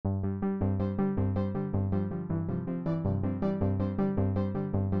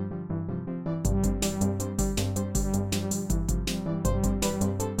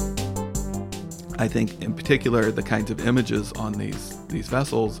I think in particular the kinds of images on these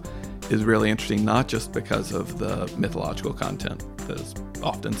vessels is really interesting, not just because of the mythological content that is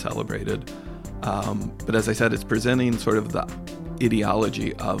often celebrated, but as I said, it's presenting sort of the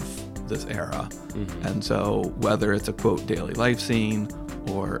ideology of this era. Mm-hmm. And so whether it's a, quote, daily life scene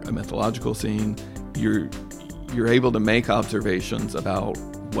or a mythological scene, you're able to make observations about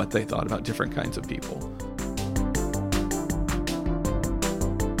what they thought about different kinds of people.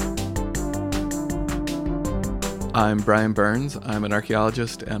 I'm Bryan Burns. I'm an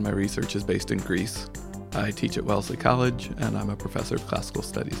archaeologist, and my research is based in Greece. I teach at Wellesley College, and I'm a professor of classical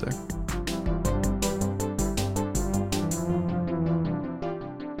studies there.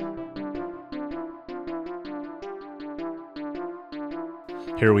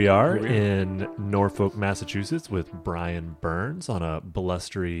 Here we are in Norfolk, Massachusetts with Bryan Burns on a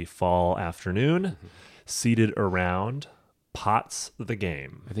blustery fall afternoon, seated around Pots the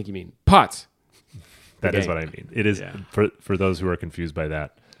Game. I think you mean Pots. That is what I mean. It is, for those who are confused by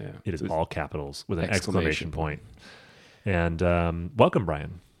that, it is all capitals with an exclamation point. And welcome,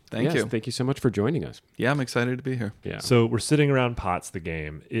 Bryan. Thank you. Thank you so much for joining us. Yeah, I'm excited to be here. Yeah. So we're sitting around Pots the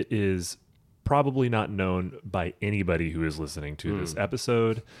Game. It is probably not known by anybody who is listening to this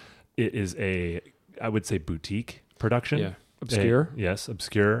episode. It is I would say, boutique production. Yeah. Obscure. Yes,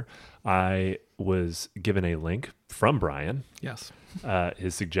 obscure. I was given a link from Bryan. Yes.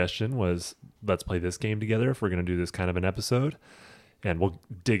 His suggestion was, let's play this game together if we're going to do this kind of an episode. And we'll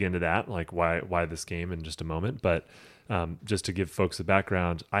dig into that, like why this game in just a moment. But just to give folks a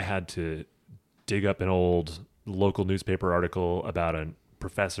background, I had to dig up an old local newspaper article about a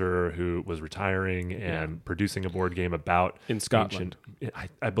professor who was retiring and producing a board game about in Scotland.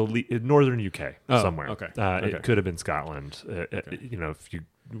 I believe in northern UK somewhere. Okay. It could have been Scotland. If you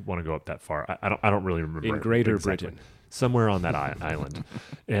want to go up that far, I don't really remember. In Greater exactly. Britain, somewhere on that island.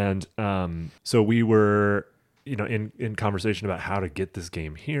 And so we were, in conversation about how to get this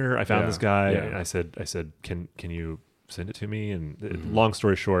game here. I found this guy, and I said, can you send it to me? And long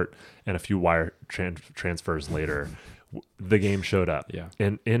story short, and a few wire transfers later, the game showed up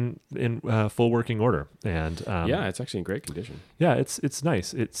in full working order. And it's actually in great condition. Yeah, it's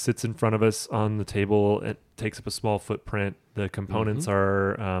nice. It sits in front of us on the table. It takes up a small footprint. The components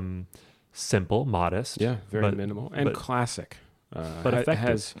are simple, modest. Yeah, very minimal and classic. But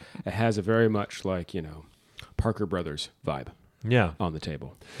effective. It has a very much like, Parker Brothers vibe. Yeah, on the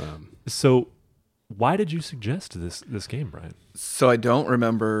table. So why did you suggest this game, Bryan? So I don't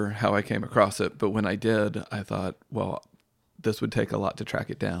remember how I came across it, but when I did, I thought, well, this would take a lot to track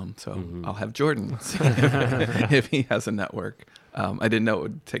it down. So I'll have Jordan see if he has a network. I didn't know it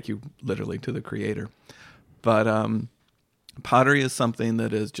would take you literally to the creator. But pottery is something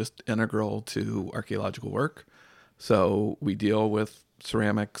that is just integral to archaeological work. So we deal with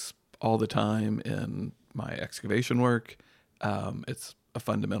ceramics all the time in my excavation work. It's a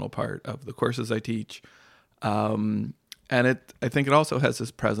fundamental part of the courses I teach. And I think it also has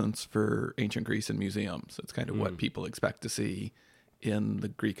this presence for ancient Greece in museums. It's kind of what people expect to see in the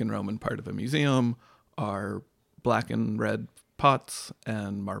Greek and Roman part of a museum are black and red pots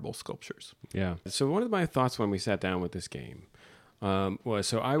and marble sculptures. Yeah. So one of my thoughts when we sat down with this game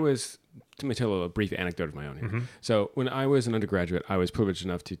let me tell a brief anecdote of my own here. Mm-hmm. So when I was an undergraduate, I was privileged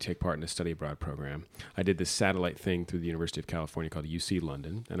enough to take part in a study abroad program. I did this satellite thing through the University of California called UC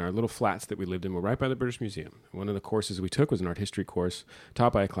London, and our little flats that we lived in were right by the British Museum. One of the courses we took was an art history course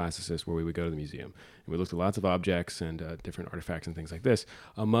taught by a classicist where we would go to the museum. And we looked at lots of objects and different artifacts and things like this,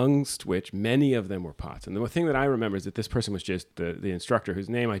 amongst which many of them were pots. And the thing that I remember is that this person was just the instructor, whose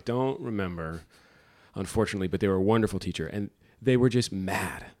name I don't remember, unfortunately, but they were a wonderful teacher. And they were just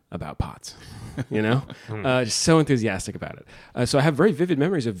mad about pots, just so enthusiastic about it. So I have very vivid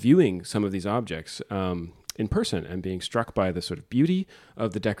memories of viewing some of these objects in person and being struck by the sort of beauty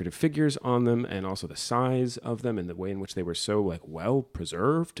of the decorative figures on them and also the size of them and the way in which they were so well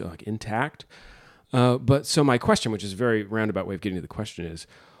preserved, intact. But so my question, which is a very roundabout way of getting to the question, is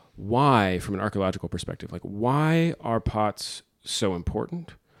why, from an archaeological perspective, why are pots so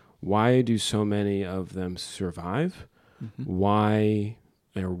important? Why do so many of them survive? Mm-hmm. Why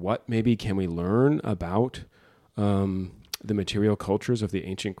or what maybe can we learn about the material cultures of the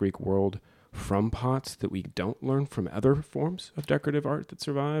ancient Greek world from pots that we don't learn from other forms of decorative art that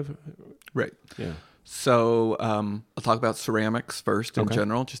survive? Right. Yeah. So I'll talk about ceramics first in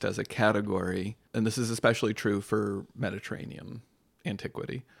general, just as a category. And this is especially true for Mediterranean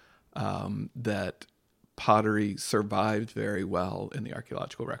antiquity, that pottery survived very well in the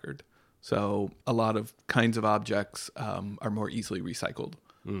archaeological record. So a lot of kinds of objects are more easily recycled.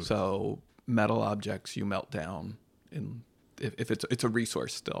 So metal objects you melt down if it's a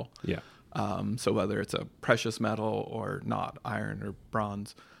resource still. Yeah. So whether it's a precious metal or not, iron or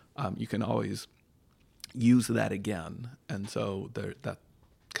bronze, you can always use that again. And so that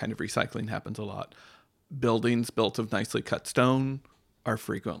kind of recycling happens a lot. Buildings built of nicely cut stone are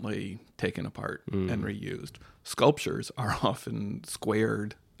frequently taken apart and reused. Sculptures are often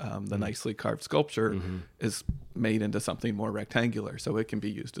squared. The nicely carved sculpture is made into something more rectangular, so it can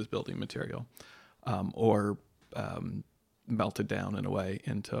be used as building material, or melted down in a way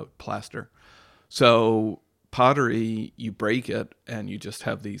into plaster. So pottery, you break it and you just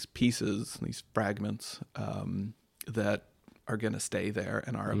have these pieces, these fragments that are going to stay there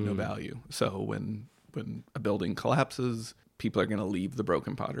and are of no value. So when a building collapses, people are going to leave the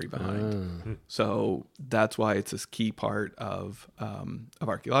broken pottery behind. So that's why it's this key part of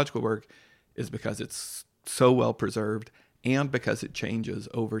archaeological work, is because it's so well preserved and because it changes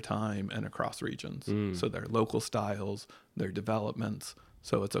over time and across regions. So there are local styles, there are developments.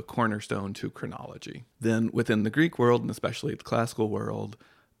 So it's a cornerstone to chronology. Then within the Greek world, and especially the classical world,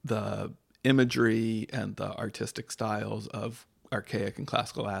 the imagery and the artistic styles of archaic and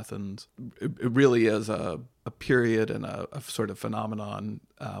classical Athens, it really is a period and a sort of phenomenon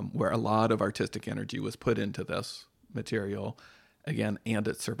where a lot of artistic energy was put into this material, again, and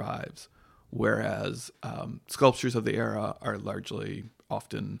it survives. Whereas sculptures of the era are largely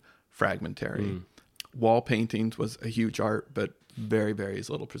often fragmentary. Wall paintings was a huge art, but very, very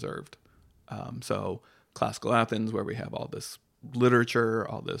little preserved. So classical Athens, where we have all this literature,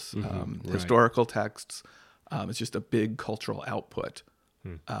 all this historical texts, it's just a big cultural output.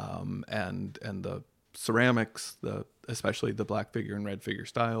 And the ceramics, especially the black figure and red figure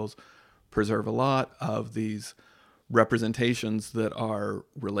styles, preserve a lot of these representations that are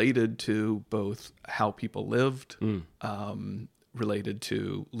related to both how people lived, related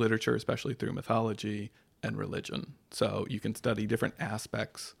to literature, especially through mythology, and religion. So you can study different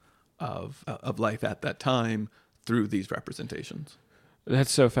aspects of life at that time through these representations.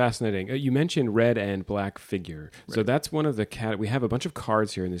 That's so fascinating. You mentioned red and black figure. Right. So that's one of the we have a bunch of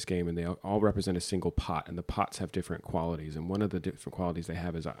cards here in this game, and they all represent a single pot, and the pots have different qualities. And one of the different qualities they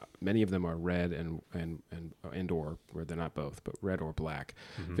have is many of them are red and or they're not both, but red or black.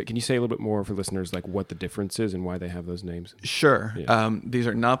 But can you say a little bit more for listeners, like what the difference is and why they have those names? Sure. Yeah. These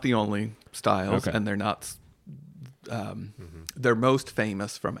are not the only styles, and they're not. They're most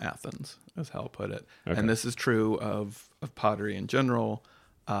famous from Athens, is how I'll put it. Okay. And this is true of pottery in general,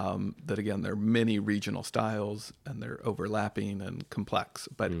 that again, there are many regional styles and they're overlapping and complex.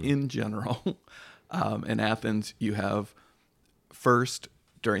 But in general, in Athens, you have first,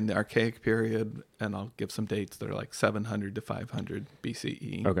 during the Archaic period, and I'll give some dates that are like 700 to 500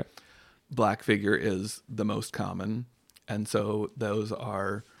 BCE. Okay. Black figure is the most common. And so those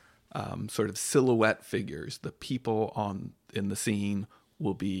are sort of silhouette figures. The people in the scene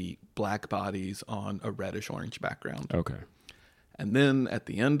will be black bodies on a reddish-orange background. Okay. And then at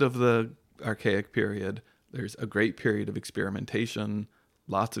the end of the Archaic period, there's a great period of experimentation,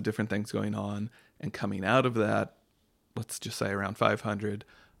 lots of different things going on. And coming out of that, let's just say around 500,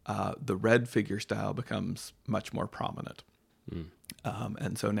 the red figure style becomes much more prominent.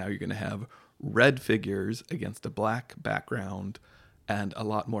 And so now you're going to have red figures against a black background and a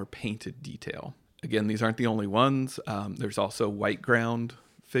lot more painted detail. Again, these aren't the only ones. There's also white ground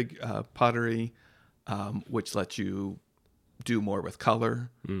pottery, which lets you do more with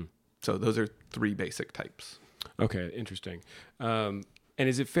color. So those are three basic types. Okay, interesting. And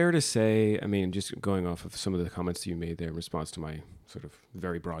is it fair to say, I mean, just going off of some of the comments you made there in response to my sort of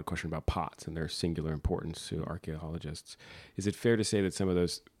very broad question about pots and their singular importance to archaeologists, is it fair to say that some of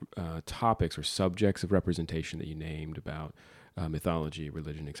those topics or subjects of representation that you named about mythology,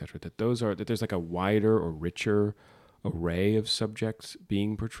 religion, etc., that there's like a wider or richer array of subjects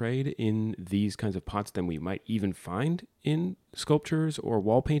being portrayed in these kinds of pots than we might even find in sculptures or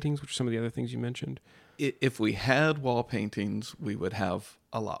wall paintings, which are some of the other things you mentioned? If we had wall paintings, we would have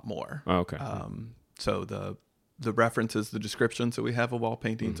a lot more. Oh, okay. So the references, the descriptions that we have of wall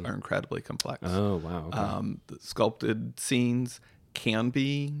paintings are incredibly complex. Oh, wow. Okay. The sculpted scenes can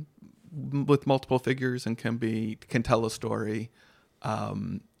be with multiple figures and can tell a story,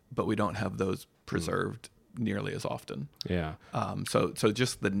 but we don't have those preserved nearly as often. Yeah. So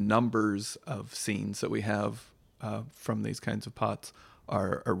just the numbers of scenes that we have from these kinds of pots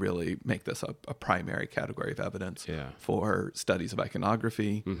are really make this a primary category of evidence for studies of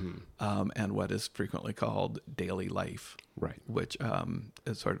iconography and what is frequently called daily life, which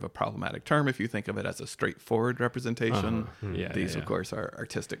is sort of a problematic term if you think of it as a straightforward representation. These, of course, are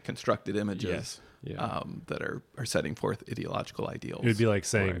artistic constructed images that are setting forth ideological ideals. It would be like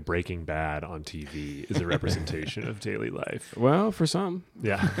saying Breaking Bad on TV is a representation of daily life. Well, for some.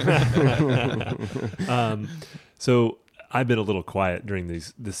 Yeah. So I've been a little quiet during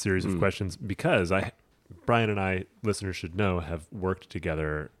this series of questions because Bryan and I, listeners should know, have worked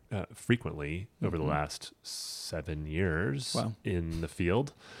together frequently over the last 7 years in the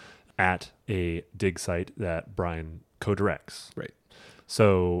field at a dig site that Bryan co-directs. Right.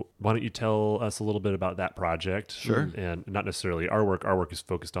 So why don't you tell us a little bit about that project? Sure. And not necessarily our work. Our work is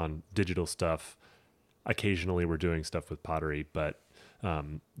focused on digital stuff. Occasionally we're doing stuff with pottery, but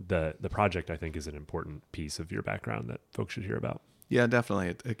the project, I think, is an important piece of your background that folks should hear about. Yeah,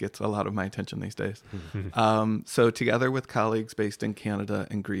 definitely. It gets a lot of my attention these days. So together with colleagues based in Canada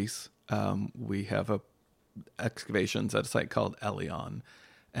and Greece, we have excavations at a site called Elion,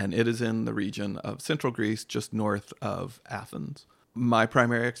 and it is in the region of central Greece, just north of Athens. My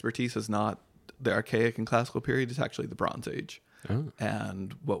primary expertise is not the Archaic and Classical period, it's actually the Bronze Age.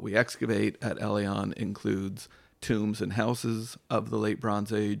 And what we excavate at Elion includes tombs and houses of the late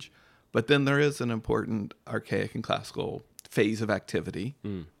Bronze Age, but then there is an important Archaic and Classical phase of activity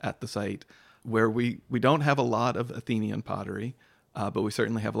at the site where we don't have a lot of Athenian pottery, but we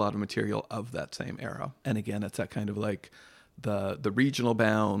certainly have a lot of material of that same era. And again, it's that kind of like the regional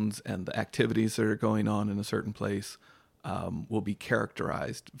bounds and the activities that are going on in a certain place will be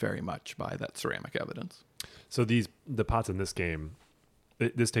characterized very much by that ceramic evidence. So the pots in this game,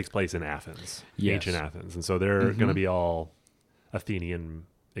 this takes place in Athens, ancient Athens. And so they're going to be all Athenian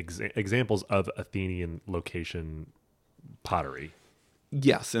examples of Athenian location pottery.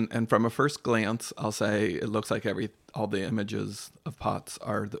 Yes, and from a first glance, I'll say it looks like all the images of pots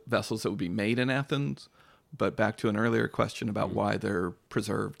are the vessels that would be made in Athens. But back to an earlier question about why they're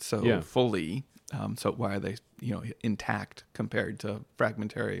preserved so fully, so why are they intact compared to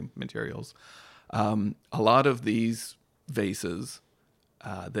fragmentary materials? A lot of these vases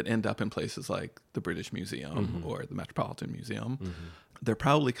that end up in places like the British Museum or the Metropolitan Museum, they're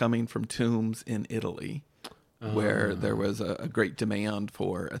probably coming from tombs in Italy, where there was a great demand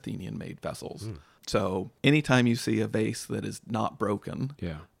for Athenian-made vessels. So anytime you see a vase that is not broken,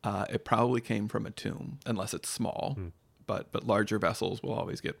 it probably came from a tomb, unless it's small. But larger vessels will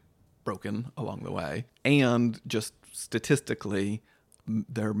always get broken along the way. And just statistically,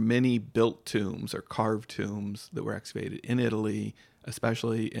 there are many built tombs or carved tombs that were excavated in Italy,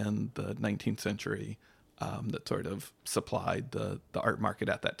 especially in the 19th century, that sort of supplied the art market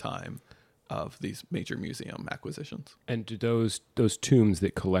at that time of these major museum acquisitions. And do those tombs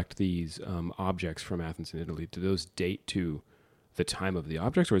that collect these objects from Athens and Italy, do those date to the time of the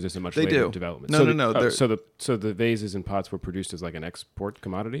objects, or is this a much later development? No. So the vases and pots were produced as like an export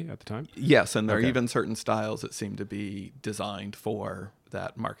commodity at the time? Yes, and there are even certain styles that seem to be designed for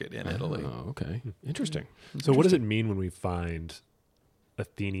that market in Italy. Oh, okay. Interesting. So what does it mean when we find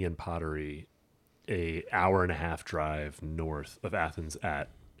Athenian pottery a hour and a half drive north of Athens at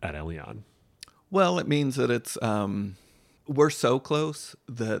Elion? Well, it means that it's we're so close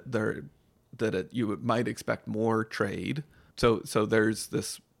that you might expect more trade. So there's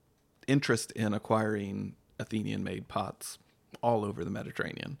this interest in acquiring Athenian-made pots all over the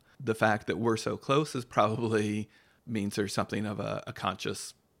Mediterranean. The fact that we're so close is probably means there's something of a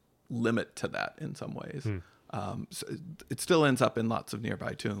conscious limit to that in some ways. So it still ends up in lots of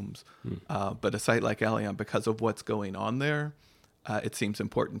nearby tombs. But a site like Elion, because of what's going on there, it seems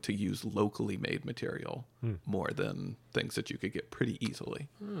important to use locally made material more than things that you could get pretty easily.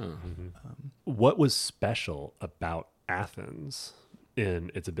 What was special about Athens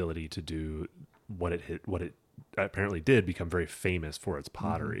in its ability to do what it apparently did become very famous for its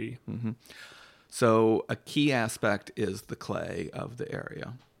pottery? So a key aspect is the clay of the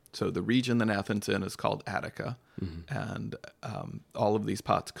area. So the region that Athens in is called Attica, and all of these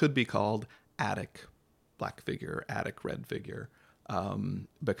pots could be called Attic black figure, Attic red figure,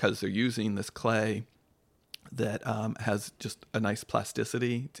 because they're using this clay that has just a nice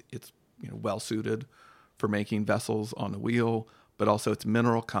plasticity. It's well suited for making vessels on a wheel, but also its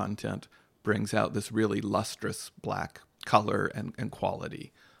mineral content brings out this really lustrous black color and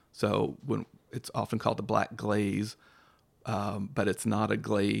quality. So when it's often called a black glaze, but it's not a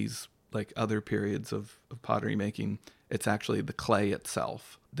glaze like other periods of pottery making. It's actually the clay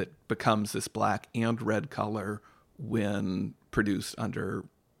itself that becomes this black and red color when produced under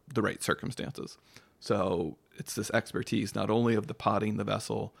the right circumstances. So it's this expertise not only of the potting the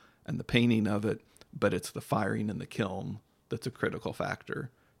vessel and the painting of it, but it's the firing in the kiln that's a critical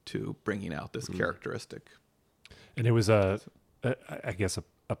factor to bringing out this characteristic. And it was I guess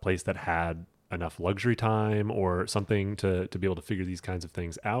a place that had enough luxury time or something to be able to figure these kinds of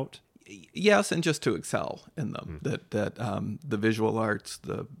things out. Yes, and just to excel in them. That the visual arts,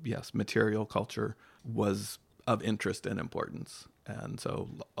 material culture was of interest and importance. And so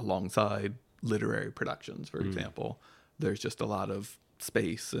alongside literary productions, for example, there's just a lot of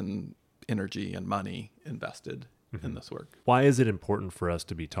space and energy and money invested in this work. Why is it important for us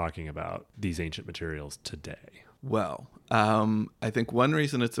to be talking about these ancient materials today? Well, I think one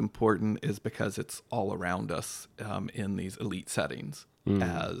reason it's important is because it's all around us in these elite settings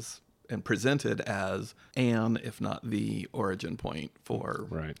and presented as if not the origin point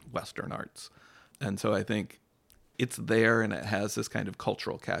for Western arts. And so I think it's there, and it has this kind of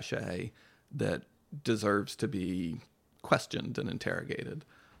cultural cachet that deserves to be questioned and interrogated.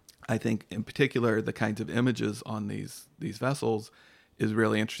 I think in particular, the kinds of images on these vessels is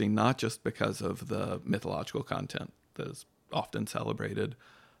really interesting, not just because of the mythological content that is often celebrated,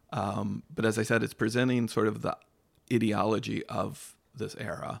 but as I said, it's presenting sort of the ideology of this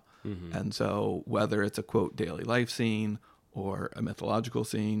era. And so whether it's a, quote, daily life scene or a mythological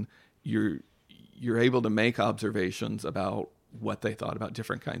scene, you're able to make observations about what they thought about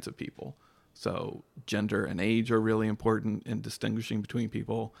different kinds of people. So gender and age are really important in distinguishing between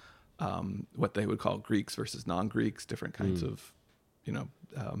people, what they would call Greeks versus non-Greeks, different kinds of,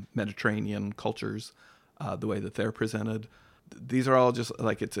 Mediterranean cultures, the way that they're presented. These are all just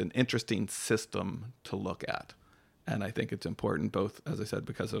like, it's an interesting system to look at. And I think it's important both, as I said,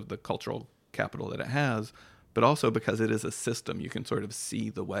 because of the cultural capital that it has, but also because it is a system. You can sort of see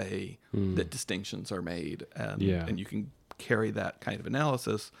the way that distinctions are made, and you can carry that kind of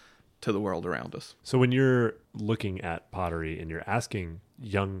analysis to the world around us. So when you're looking at pottery and you're asking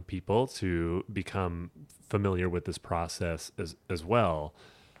young people to become familiar with this process as well,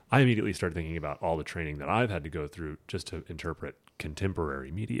 I immediately started thinking about all the training that I've had to go through just to interpret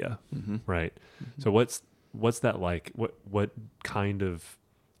contemporary media, right? So what's that like? What kind of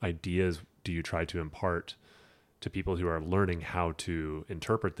ideas do you try to impart to people who are learning how to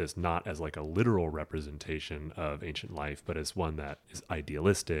interpret this, not as like a literal representation of ancient life, but as one that is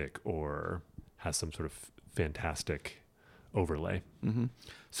idealistic or has some sort of fantastic overlay?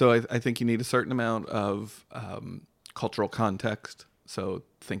 So I think you need a certain amount of cultural context. So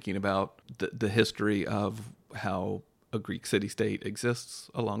thinking about the history of how a Greek city-state exists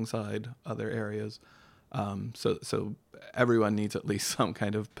alongside other areas. So everyone needs at least some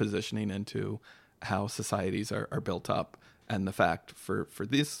kind of positioning into how societies are built up. And the fact for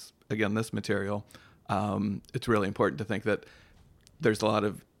this, again, this material, it's really important to think that there's a lot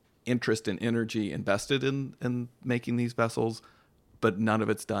of interest and energy invested in making these vessels, but none of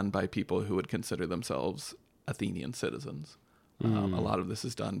it's done by people who would consider themselves Athenian citizens. A lot of this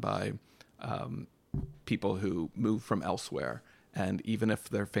is done by people who move from elsewhere. And even if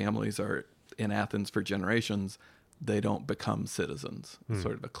their families are in Athens for generations, they don't become citizens. It's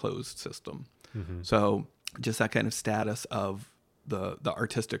sort of a closed system. So just that kind of status of the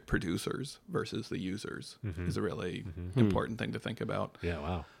artistic producers versus the users is a really important thing to think about. Yeah,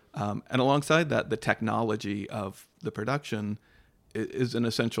 wow. And alongside that, the technology of the production is an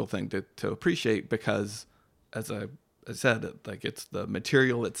essential thing to appreciate, because, as I said, like, it's the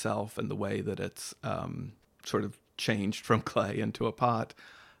material itself and the way that it's sort of changed from clay into a pot.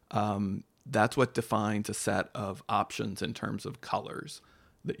 That's what defines a set of options in terms of colors.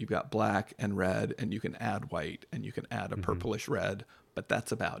 That you've got black and red, and you can add white, and you can add a purplish red, but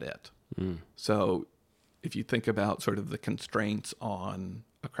that's about it. So if you think about sort of the constraints on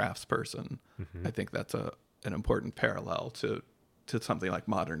a craftsperson, I think that's an important parallel to something like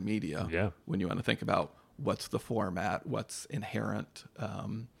modern media. Yeah. When you want to think about what's the format, what's inherent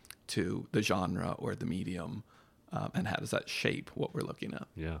to the genre or the medium, and how does that shape what we're looking at?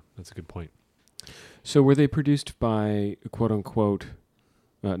 Yeah, that's a good point. So were they produced by quote unquote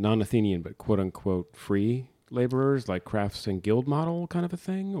non-Athenian, but quote unquote free laborers, like crafts and guild model kind of a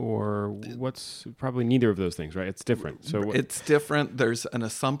thing? Or what's probably neither of those things, right? It's different. So it's different. There's an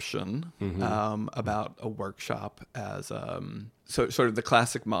assumption about a workshop as sort of the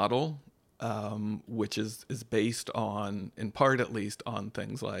classic model, which is based on, in part at least, on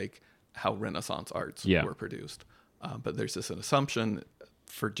things like how Renaissance arts were produced. But there's an assumption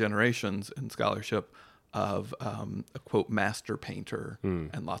for generations in scholarship of a, quote, master painter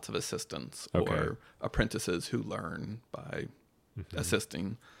and lots of assistants or apprentices who learn by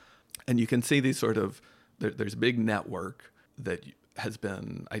assisting. And you can see these sort of, there's a big network that has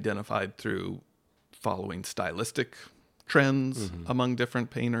been identified through following stylistic trends among different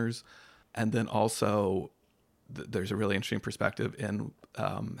painters. And then also there's a really interesting perspective in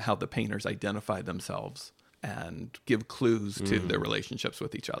how the painters identify themselves and give clues to their relationships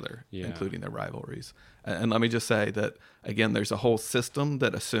with each other, including their rivalries. And let me just say that, again, there's a whole system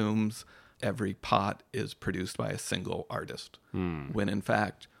that assumes every pot is produced by a single artist, when in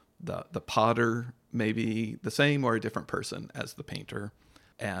fact the potter may be the same or a different person as the painter,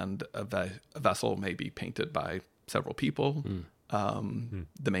 and a vessel may be painted by several people,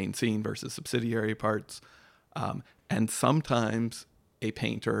 the main scene versus subsidiary parts. And sometimes a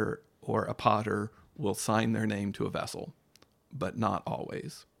painter or a potter will sign their name to a vessel, but not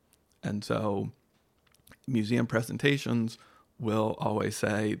always. And so museum presentations will always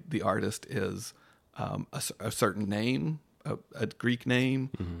say the artist is a certain name, a Greek name,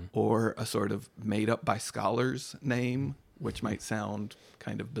 or a sort of made up by scholars name, which might sound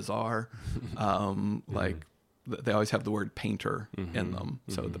kind of bizarre. Like they always have the word painter in them.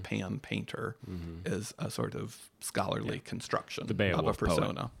 So the pan painter is a sort of scholarly construction of a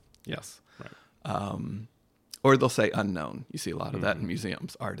persona. Poet. Yes. Right. Or they'll say unknown. You see a lot of that in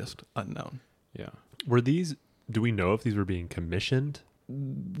museums. Artist unknown. Yeah. Do we know if these were being commissioned?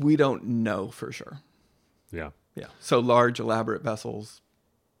 We don't know for sure. Yeah. Yeah. So large, elaborate vessels,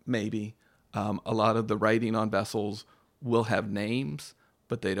 maybe. A lot of the writing on vessels will have names,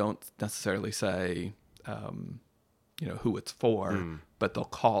 but they don't necessarily say, who it's for, but they'll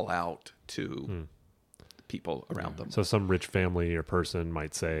call out to people around them. So some rich family or person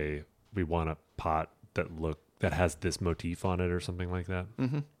might say, we want a pot that has this motif on it or something like that.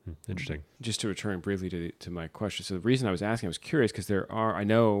 Interesting. Just to return briefly to my question. So the reason I was asking, I was curious because I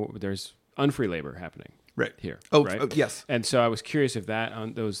know there's unfree labor happening here. Right? Yes. And so I was curious if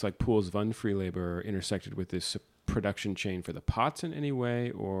those like pools of unfree labor intersected with this production chain for the pots in any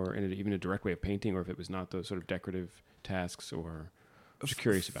way, or in even a direct way of painting, or if it was not those sort of decorative tasks, or I'm just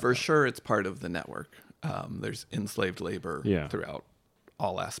curious about that. For sure, it's part of the network. There's enslaved labor throughout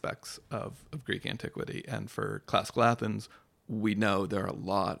all aspects of Greek antiquity. And for classical Athens, we know there are a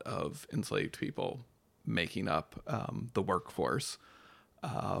lot of enslaved people making up the workforce.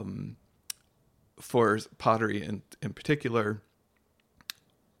 For pottery in particular,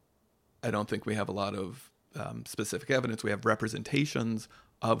 I don't think we have a lot of specific evidence. We have representations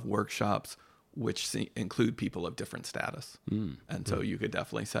of workshops which include people of different status. And so you could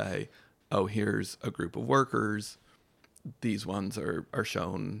definitely say, oh, here's a group of workers. These ones are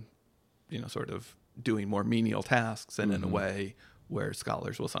shown, sort of doing more menial tasks, and in a way where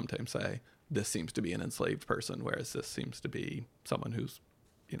scholars will sometimes say, this seems to be an enslaved person, whereas this seems to be someone who's,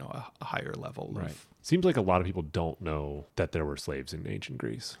 a higher level. Right. Seems like a lot of people don't know that there were slaves in ancient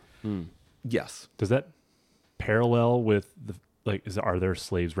Greece. Yes. Does that parallel with are there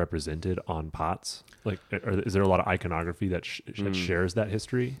slaves represented on pots? Is there a lot of iconography that shares that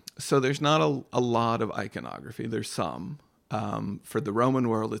history? So there's not a lot of iconography. There's some. For the Roman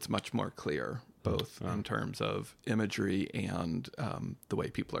world, it's much more clear, both in terms of imagery and the way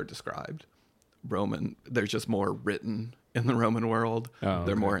people are described. There's just more written in the Roman world.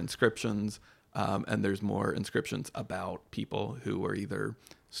 There are more inscriptions, and there's more inscriptions about people who were either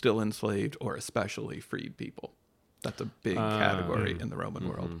still enslaved or especially freed people. That's a big category in the Roman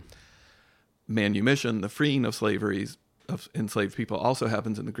world. Manumission, the freeing of enslaved people, also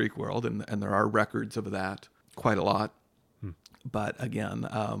happens in the Greek world, and there are records of that quite a lot. But again,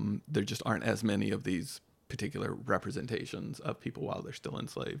 there just aren't as many of these particular representations of people while they're still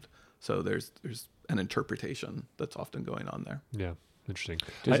enslaved. So there's an interpretation that's often going on there. Yeah. Interesting.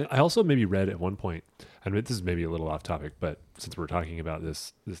 I also maybe read at one point, I mean, this is maybe a little off topic, but since we're talking about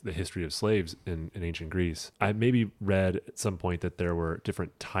the history of slaves in ancient Greece, I maybe read at some point that there were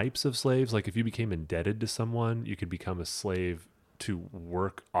different types of slaves. Like if you became indebted to someone, you could become a slave to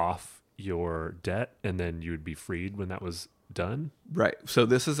work off your debt, and then you would be freed when that was done. Right. So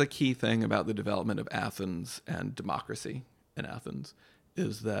this is a key thing about the development of Athens and democracy in Athens,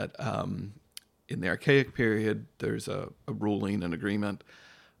 is that in the Archaic period, there's a ruling, an agreement,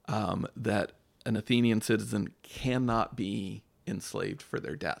 that an Athenian citizen cannot be enslaved for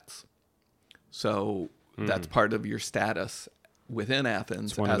their debts. So that's part of your status within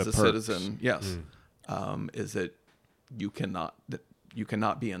Athens as a citizen. Yes, is that you cannot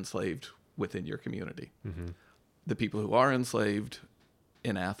be enslaved within your community. The people who are enslaved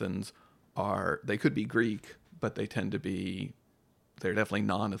in Athens they could be Greek, but they're definitely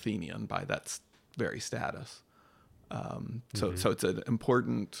non-Athenian by that very status. So it's an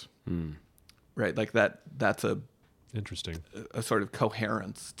important, right? Like that's interesting, a sort of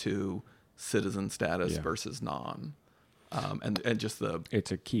coherence to citizen status versus non. and just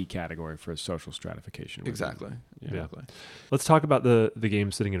it's a key category for social stratification. Exactly. Let's talk about the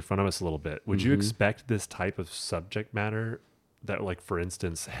game sitting in front of us a little bit. Would you expect this type of subject matter, that, like, for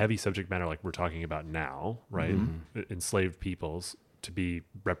instance, heavy subject matter like we're talking about now, right? Enslaved peoples, to be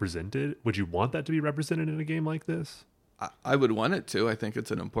represented? Would you want that to be represented in a game like this? I would want it to. I think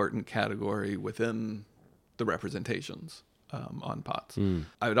it's an important category within the representations on pots.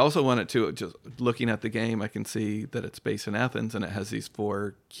 I would also want it to. Just looking at the game, I can see that it's based in Athens, and it has these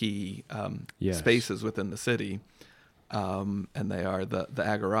 4 key spaces within the city, and they are the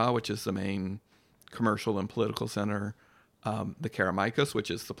Agora, which is the main commercial and political center, the Kerameikos,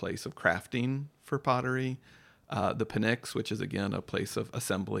 which is the place of crafting for pottery, the Pnyx, which is again a place of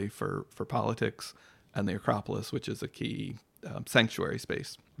assembly for politics, and the Acropolis, which is a key sanctuary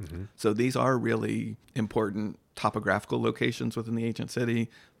space. So these are really important topographical locations within the ancient city.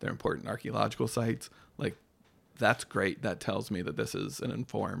 They're important archaeological sites. Like, that's great. That tells me that this is an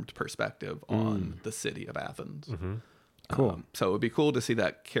informed perspective on the city of Athens. Cool. So it would be cool to see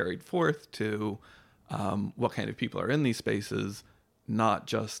that carried forth to what kind of people are in these spaces, not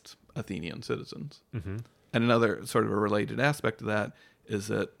just Athenian citizens. And another sort of a related aspect of that is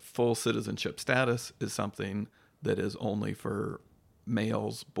that full citizenship status is something that is only for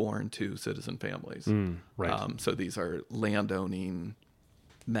males born to citizen families. Right. So these are landowning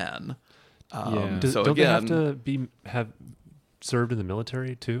men. Don't So they have again, to have served in the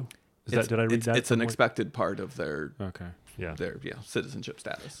military too? Did I read that? It's an expected part of their Yeah. their citizenship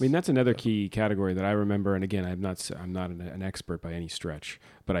status. I mean, that's another key category that I remember. And again, I'm not an expert by any stretch,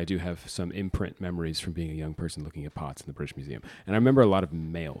 but I do have some imprint memories from being a young person looking at pots in the British Museum. And I remember a lot of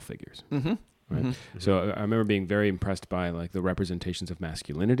male figures. Right? So I remember being very impressed by, like, the representations of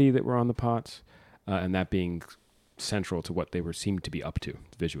masculinity that were on the pots, and that being central to what they seemed to be up to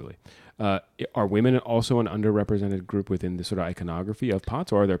visually. Are women also an underrepresented group within the sort of iconography of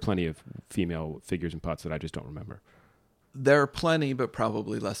pots, or are there plenty of female figures in pots that I just don't remember? There are plenty, but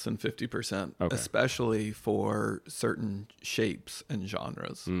probably less than 50%, especially for certain shapes and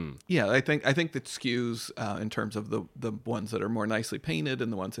genres. Yeah, I think that skews in terms of the ones that are more nicely painted and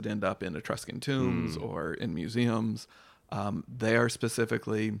the ones that end up in Etruscan tombs or in museums. They are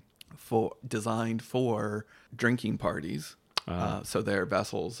specifically designed for drinking parties. So they're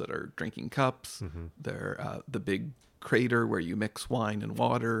vessels that are drinking cups. They're the big crater where you mix wine and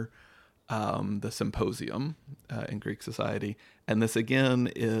water. The symposium in Greek society. And this,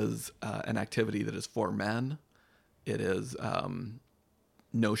 again, is an activity that is for men. It is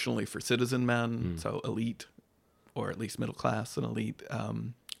notionally for citizen men, so elite, or at least middle class and elite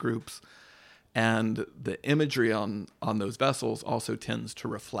groups. And the imagery on those vessels also tends to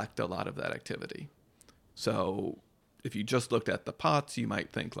reflect a lot of that activity. So if you just looked at the pots, you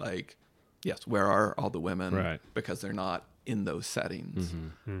might think, like, yes, where are all the women? Right. Because they're not in those settings.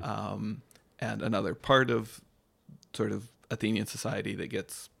 And another part of sort of Athenian society that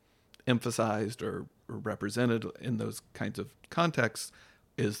gets emphasized or represented in those kinds of contexts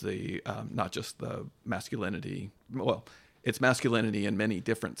is the not just the masculinity. Well, it's masculinity in many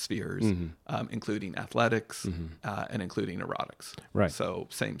different spheres, including athletics and including erotics. Right. So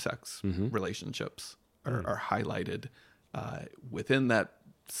same-sex relationships are highlighted within that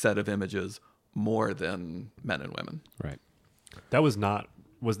set of images more than men and women. Right. That wasn't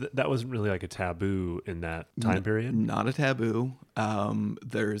really like a taboo in that time period? Not a taboo.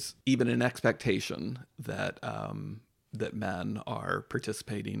 There's even an expectation that that men are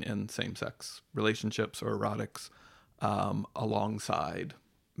participating in same-sex relationships or erotics alongside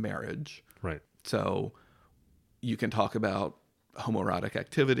marriage. Right. So you can talk about homoerotic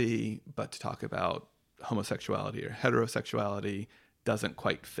activity, but to talk about homosexuality or heterosexuality doesn't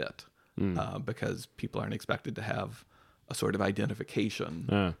quite fit because people aren't expected to have a sort of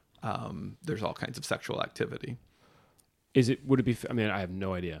identification. There's all kinds of sexual activity. Would it be, I mean, I have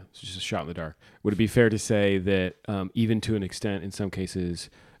no idea. It's just a shot in the dark. Would it be fair to say that even to an extent, in some cases,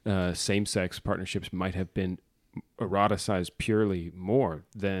 same-sex partnerships might have been eroticized purely more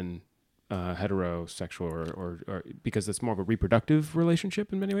than heterosexual or because it's more of a reproductive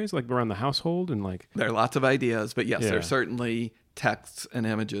relationship in many ways, like around the household and like... There are lots of ideas, but yes, there are certainly texts and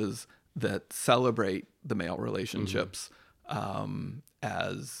images that celebrate the male relationships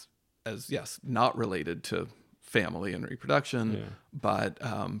as yes, not related to family and reproduction, but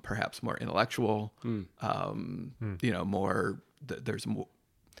perhaps more intellectual. More.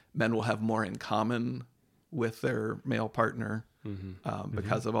 Men will have more in common with their male partner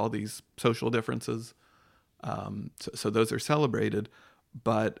because of all these social differences. So those are celebrated,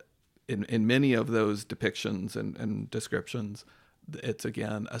 but in many of those depictions and descriptions, It's,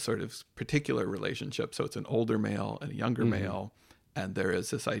 again, a sort of particular relationship. So it's an older male and a younger male. And there is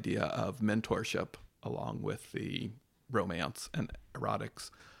this idea of mentorship along with the romance and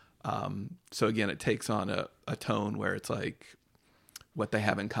erotics. So again, it takes on a tone where it's like what they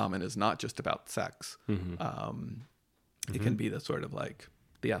have in common is not just about sex. It can be the sort of like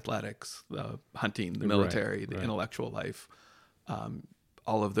the athletics, the hunting, the military, the intellectual life,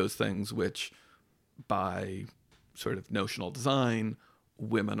 all of those things which by sort of notional design,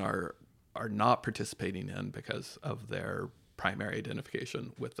 women are not participating in because of their primary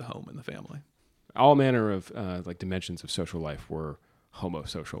identification with the home and the family. All manner of like dimensions of social life were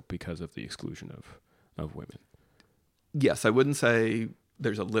homosocial because of the exclusion of women. Yes, I wouldn't say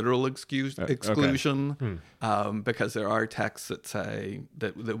there's a literal exclusion because there are texts that say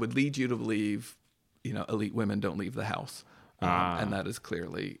that would lead you to believe, elite women don't leave the house. And that is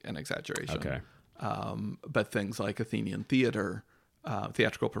clearly an exaggeration. Okay. But things like Athenian theater,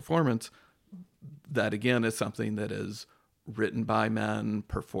 theatrical performance, that again is something that is written by men,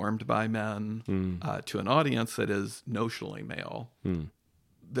 performed by men to an audience that is notionally male.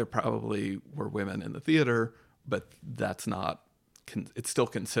 There probably were women in the theater, but that's not, it's still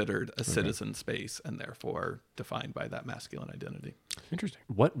considered a citizen space and therefore defined by that masculine identity. Interesting.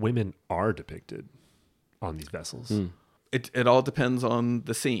 What women are depicted on these vessels? It all depends on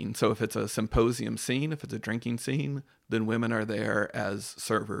the scene. So if it's a symposium scene, if it's a drinking scene, then women are there as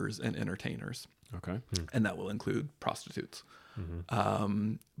servers and entertainers. Okay. And that will include prostitutes.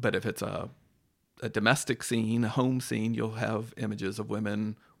 But if it's a domestic scene, a home scene, you'll have images of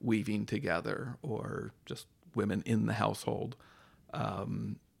women weaving together or just women in the household.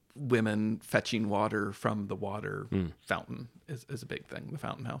 Women fetching water from the water fountain is a big thing, the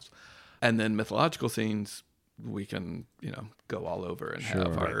fountain house. And then mythological scenes, we can, go all over and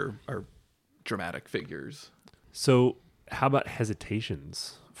have our dramatic figures. So how about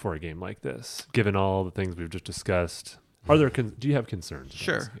hesitations for a game like this? Given all the things we've just discussed, are there do you have concerns?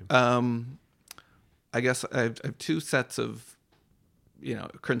 Sure. I guess I have two sets of,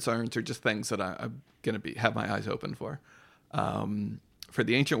 concerns or just things that I'm going to have my eyes open for. For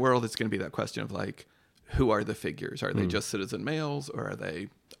the ancient world, it's going to be that question of like, who are the figures? Are they just citizen males or are they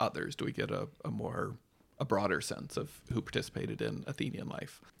others? Do we get a broader sense of who participated in Athenian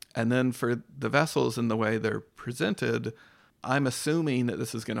life? And then for the vessels and the way they're presented, I'm assuming that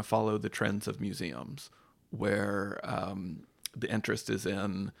this is going to follow the trends of museums where the interest is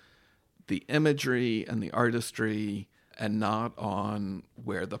in the imagery and the artistry and not on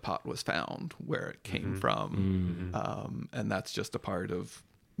where the pot was found, where it came from. And that's just a part of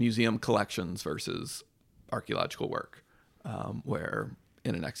museum collections versus archaeological work, where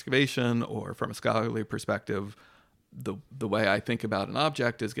in an excavation or from a scholarly perspective, the way I think about an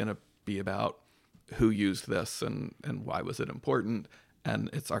object is going to be about who used this and why was it important. And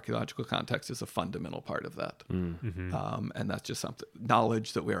its archaeological context is a fundamental part of that. And that's just something,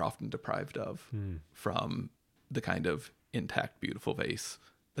 knowledge that we're often deprived of from the kind of intact, beautiful vase,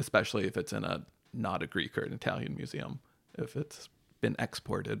 especially if it's in not a Greek or an Italian museum. If it's been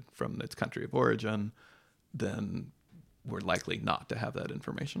exported from its country of origin, then we're likely not to have that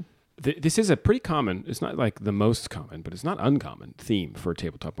information. This is a pretty common, it's not like the most common, but it's not uncommon theme for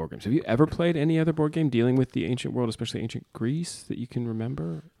tabletop board games. Have you ever played any other board game dealing with the ancient world, especially ancient Greece, that you can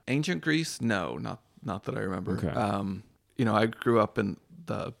remember? Ancient Greece? No, not that I remember. Okay. I grew up in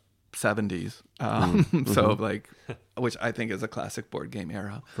the 70s, so like, which I think is a classic board game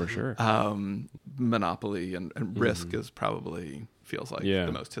era. For sure. Monopoly and Risk is probably, feels like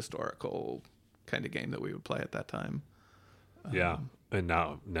the most historical kind of game that we would play at that time. Yeah. And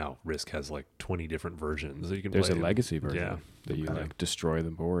now Risk has like 20 different versions that you can There's play. a legacy version that you like destroy the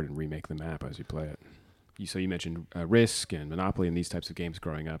board and remake the map as you play it. So you mentioned Risk and Monopoly and these types of games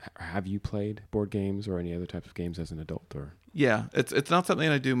growing up. Have you played board games or any other types of games as an adult? Or Yeah, it's not something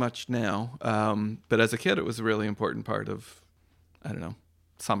I do much now. But as a kid, it was a really important part of,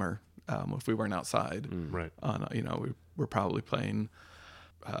 summer. If we weren't outside, Right. We were probably playing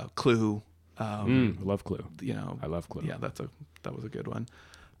Clue. Love Clue. I love Clue. Yeah, that was a good one.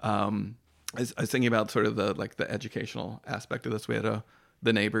 I was thinking about sort of the educational aspect of this. We had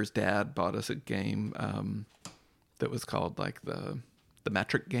the neighbor's dad bought us a game that was called like the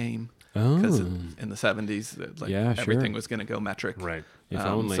metric game. Because in the 70s, everything was going to go metric. Right. If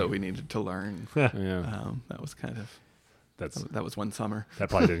only. So we needed to learn. That was kind of that was one summer. That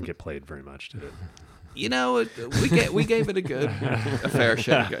probably didn't get played very much, did it? We gave it a fair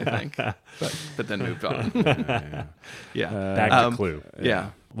shake, I think, but then moved on. Back to Clue. Yeah.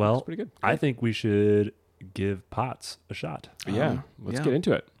 Well, that's pretty good. I think we should give Pots a shot. Let's get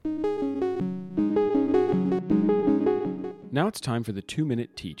into it. Now it's time for the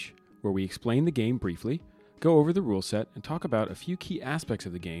 2-minute teach, where we explain the game briefly, go over the rule set, and talk about a few key aspects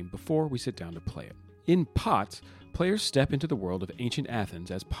of the game before we sit down to play it. In Pots, players step into the world of ancient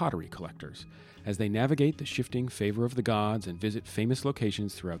Athens as pottery collectors. As they navigate the shifting favor of the gods and visit famous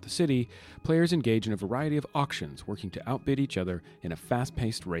locations throughout the city, players engage in a variety of auctions, working to outbid each other in a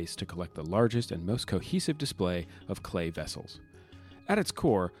fast-paced race to collect the largest and most cohesive display of clay vessels. At its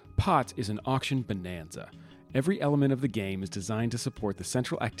core, Pots is an auction bonanza. Every element of the game is designed to support the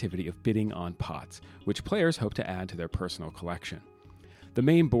central activity of bidding on pots, which players hope to add to their personal collection. The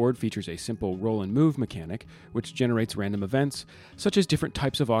main board features a simple roll and move mechanic, which generates random events, such as different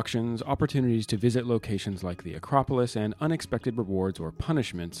types of auctions, opportunities to visit locations like the Acropolis, and unexpected rewards or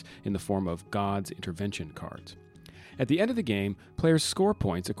punishments in the form of God's Intervention cards. At the end of the game, players score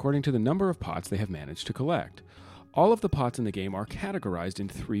points according to the number of pots they have managed to collect. All of the pots in the game are categorized in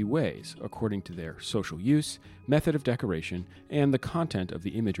 3 ways, according to their social use, method of decoration, and the content of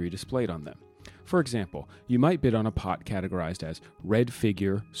the imagery displayed on them. For example, you might bid on a pot categorized as red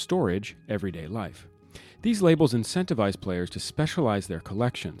figure, storage, everyday life. These labels incentivize players to specialize their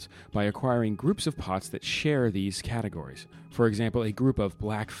collections by acquiring groups of pots that share these categories. For example, a group of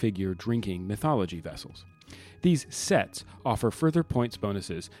black figure drinking mythology vessels. These sets offer further points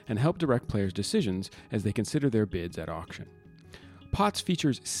bonuses and help direct players' decisions as they consider their bids at auction. Pots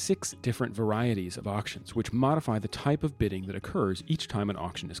features 6 different varieties of auctions, which modify the type of bidding that occurs each time an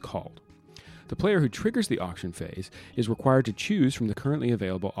auction is called. The player who triggers the auction phase is required to choose from the currently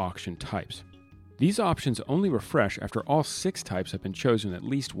available auction types. These options only refresh after all 6 types have been chosen at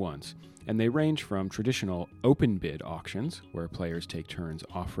least once, and they range from traditional open bid auctions, where players take turns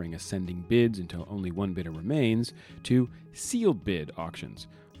offering ascending bids until only one bidder remains, to sealed bid auctions,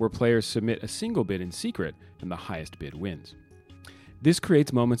 where players submit a single bid in secret and the highest bid wins. This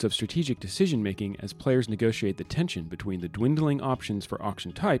creates moments of strategic decision-making as players negotiate the tension between the dwindling options for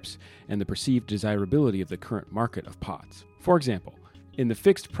auction types and the perceived desirability of the current market of pots. For example, in the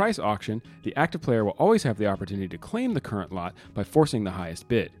fixed price auction, the active player will always have the opportunity to claim the current lot by forcing the highest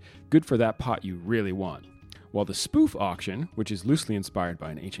bid. Good for that pot you really want. While the spoof auction, which is loosely inspired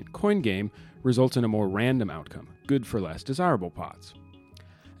by an ancient coin game, results in a more random outcome. Good for less desirable pots.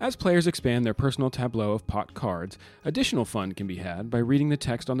 As players expand their personal tableau of pot cards, additional fun can be had by reading the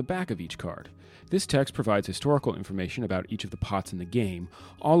text on the back of each card. This text provides historical information about each of the pots in the game,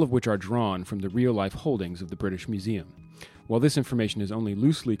 all of which are drawn from the real-life holdings of the British Museum. While this information is only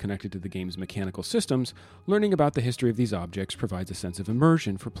loosely connected to the game's mechanical systems, learning about the history of these objects provides a sense of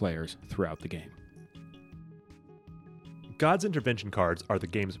immersion for players throughout the game. God's Intervention cards are the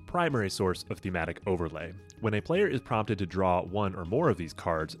game's primary source of thematic overlay. When a player is prompted to draw one or more of these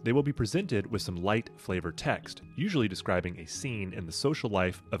cards, they will be presented with some light flavored text, usually describing a scene in the social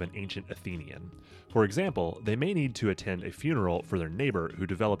life of an ancient Athenian. For example, they may need to attend a funeral for their neighbor who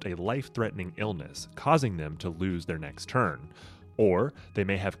developed a life-threatening illness, causing them to lose their next turn. Or they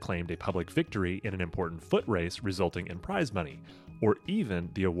may have claimed a public victory in an important foot race resulting in prize money, or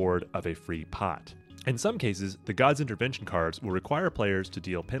even the award of a free pot. In some cases, the God's Intervention cards will require players to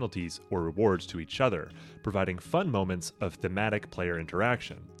deal penalties or rewards to each other, providing fun moments of thematic player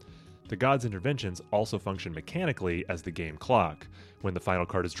interaction. The God's Interventions also function mechanically as the game clock. When the final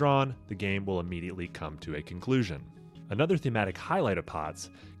card is drawn, the game will immediately come to a conclusion. Another thematic highlight of pots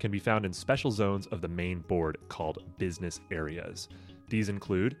can be found in special zones of the main board called business areas. These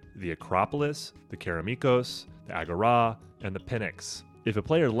include the Acropolis, the Keramikos, the Agora, and the Pnyx. If a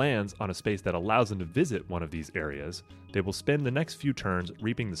player lands on a space that allows them to visit one of these areas, they will spend the next few turns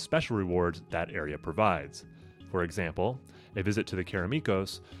reaping the special rewards that area provides. For example, a visit to the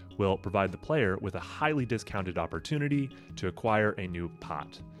Keramikos will provide the player with a highly discounted opportunity to acquire a new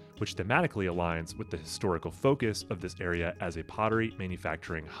pot, which thematically aligns with the historical focus of this area as a pottery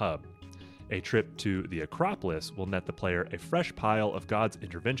manufacturing hub. A trip to the Acropolis will net the player a fresh pile of God's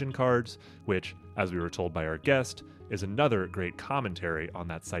Intervention cards, which, as we were told by our guest, is another great commentary on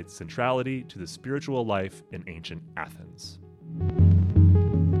that site's centrality to the spiritual life in ancient Athens.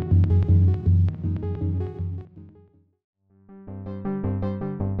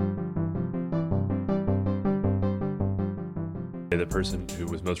 The person who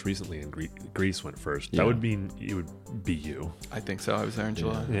was most recently in Greece went first. That would mean it would be you. I think so. I was there in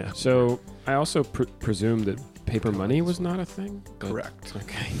July. Yeah. So I also presume that paper money was not a thing? Correct.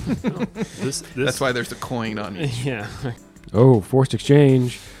 Okay. That's why there's a coin on each. Yeah. Oh, forced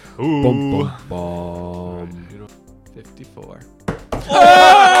exchange. Ooh. Bum, bum, bum. 54.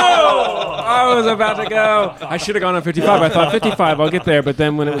 Oh! I was about to go. I should have gone on 55. I thought 55, I'll get there. But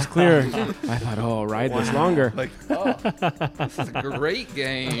then when it was clear, I thought, oh, I'll ride this longer. Like, oh, this is a great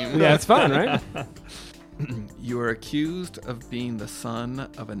game. Yeah, it's fun, right? You are accused of being the son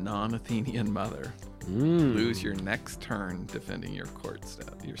of a non-Athenian mother. Lose your next turn defending your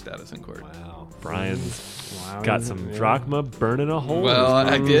your status in court. Wow. Brian's got some drachma burning a hole. Well,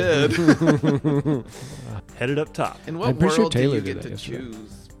 I did. Headed up top. In what world do you get to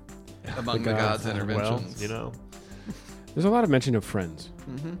choose among the gods' interventions? Well, you know. There's a lot of mention of friends.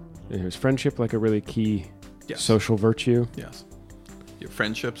 There's friendship like a really key social virtue. Yes. Your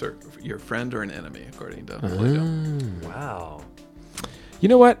friendships are your friend or an enemy, according to Plato. Wow. You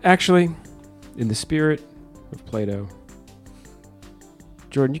know what? Actually, in the spirit of Plato,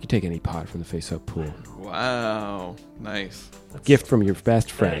 Jordan, you can take any pot from the face-up pool. Wow. Nice. Gift from your best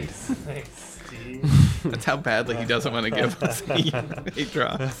friend. Thanks, Steve. That's how badly he doesn't want to give us 8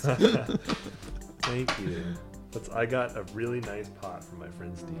 drops. Thank you. I got a really nice pot from my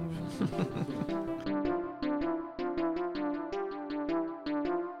friend Steve.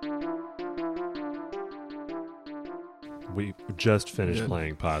 We just finished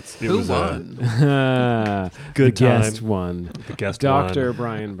playing pots. Who won? The Good guest time. won. The guest Dr. won.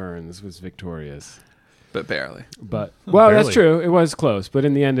 Brian Burns was victorious. But barely. But well, Barely. that's true. It was close, but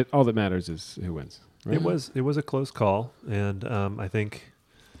in the end, all that matters is who wins. Right? It was a close call, and I think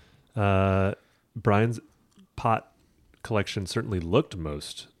Brian's pot collection certainly looked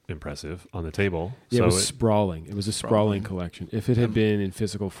most impressive on the table. Yeah, so it was sprawling. It was a sprawling collection. If it had Um, been in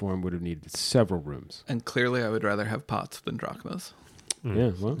physical form, would have needed several rooms. And clearly I would rather have pots than drachmas.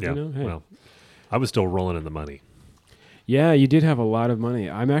 Yeah, well, you know, hey. Well, I was still rolling in the money. Yeah, you did have a lot of money.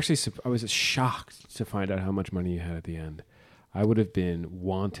 I was shocked to find out how much money you had at the end. I would have been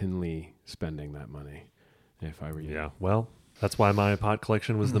wantonly spending that money if I were you. Yeah, well, that's why my pot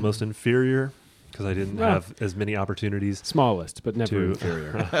collection was the most inferior, because I didn't have as many opportunities. Smallest, but never To-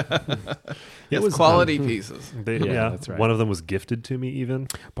 inferior. It was quality pieces. Yeah, that's right. One of them was gifted to me even.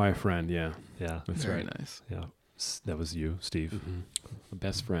 By a friend, yeah. Yeah, That's Very right. nice. yeah. That was you, Steve. A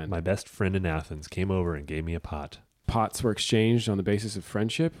best friend. My best friend in Athens came over and gave me a pot. Pots were exchanged on the basis of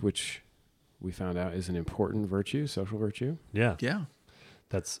friendship, which we found out is an important virtue, social virtue. Yeah, Yeah.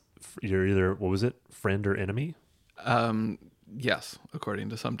 you're either, what was it, friend or enemy? Yes, according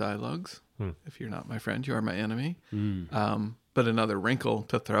to some dialogues. Hmm. If you're not my friend, you are my enemy. But another wrinkle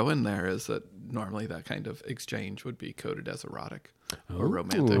to throw in there is that normally that kind of exchange would be coded as erotic or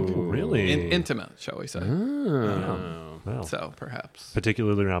romantic. Ooh. Really? Intimate, shall we say. Well, So perhaps.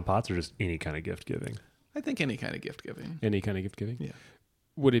 particularly around pots or just any kind of gift giving? I think any kind of gift giving. Any kind of gift giving? Yeah.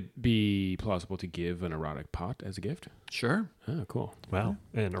 Would it be plausible to give an erotic pot as a gift? Sure. Oh, cool. Wow.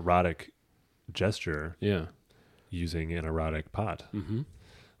 An erotic gesture Yeah. using an erotic pot. Mm-hmm.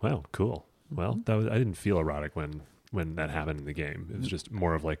 Wow, cool. Well, I didn't feel erotic when that happened in the game. It was just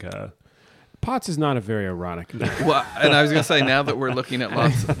more of like a... Pots is not a very erotic. Well, and I was going to say, now that we're looking at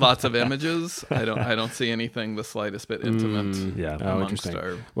lots of images, I don't see anything the slightest bit intimate Yeah. Oh, amongst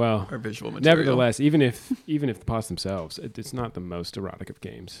interesting. Well, our visual material. nevertheless, even if the pots themselves, it's not the most erotic of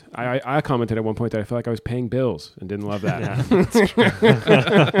games. I commented at one point that I felt like I was paying bills and didn't love that.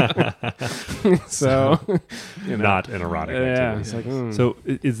 So, you know. Not an erotic Yeah, activity. it's like, So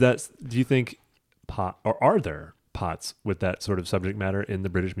is that, do you think are there pots with that sort of subject matter in the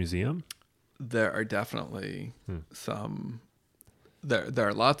British Museum? There are definitely some. There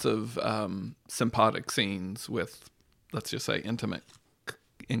are lots of sympathetic scenes with, let's just say, intimate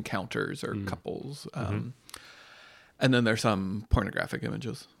encounters or couples, and then there's some pornographic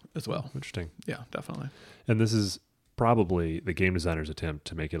images as well. Interesting. Yeah, definitely. And this is probably the game designer's attempt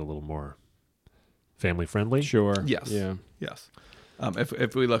to make it a little more family friendly. sure. Yes. Yeah. Yes.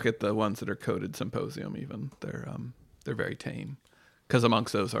 If we look at the ones that are coded symposium, even they're very tame, because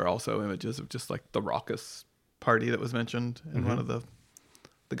amongst those are also images of just like the raucous party that was mentioned in one of the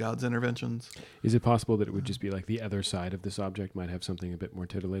gods' interventions. Is it possible that it would just be like the other side of this object might have something a bit more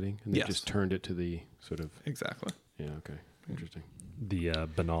titillating, and they Yes. just turned it to the sort of Exactly. yeah. Okay. Interesting. The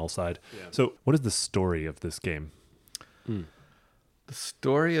banal side. Yeah. So what is the story of this game? The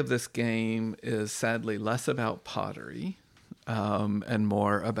story of this game is sadly less about pottery and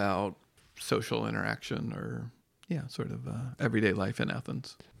more about social interaction or, sort of everyday life in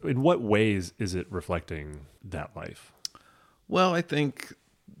Athens. In what ways is it reflecting that life? Well, I think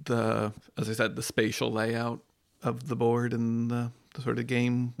as I said, the spatial layout of the board and the sort of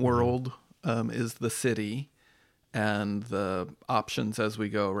game world is the city, and the options as we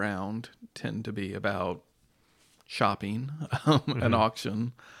go around tend to be about shopping, an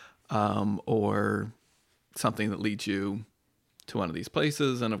auction, or something that leads you to one of these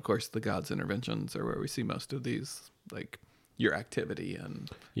places. And of course, the gods' interventions are where we see most of these, like your activity and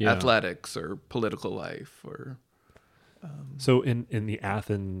athletics or political life or. So in the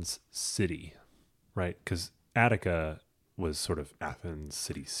Athens city, Right, because Attica was sort of Athens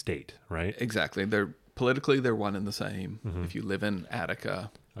city-state, right? Exactly. They're one and the same. If you live in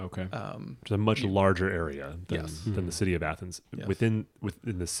Attica, Okay. It's a much larger area than, Yes. than the city of Athens. Yes. Within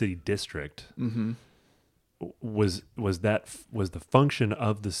the city district, was the function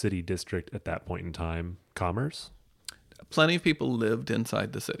of the city district at that point in time commerce? plenty of people lived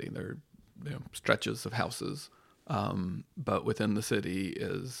inside the city. There are stretches of houses, but within the city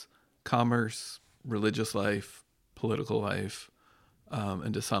is commerce, religious life, political life,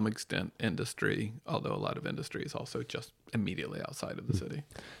 and to some extent industry, although a lot of industry is also just immediately outside of the city.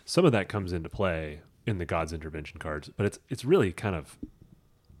 Some of that comes into play in the God's Intervention cards, but it's really kind of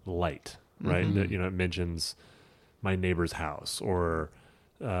light, right? It mentions my neighbor's house or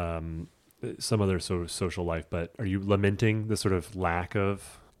some other sort of social life, but are you lamenting the sort of lack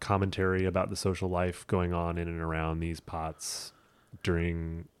of commentary about the social life going on in and around these pots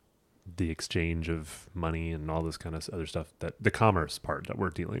during the exchange of money and all this kind of other stuff, that the commerce part that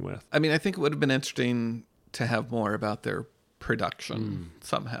we're dealing with? I mean, I think it would have been interesting to have more about their production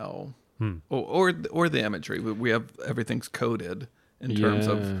somehow, or the imagery. We have everything's coded in terms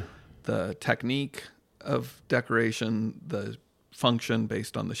of the technique of decoration, the function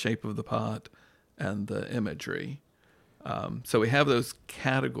based on the shape of the pot, and the imagery. So we have those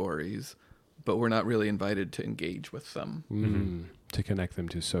categories, but we're not really invited to engage with them. To connect them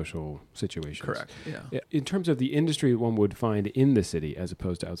to social situations. Correct, yeah. In terms of the industry one would find in the city as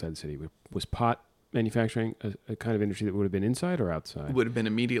opposed to outside the city, was pot manufacturing a kind of industry that would have been inside or outside? It would have been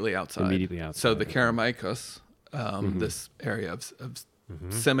immediately outside. Immediately outside. So the Kerameikos, this area of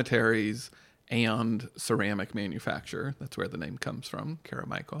cemeteries and ceramic manufacture, that's where the name comes from,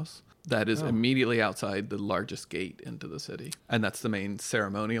 Kerameikos. That is immediately outside the largest gate into the city. And that's the main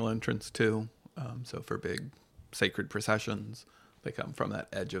ceremonial entrance too. So for big sacred processions, they come from that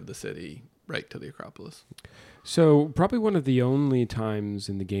edge of the city right to the Acropolis. So probably one of the only times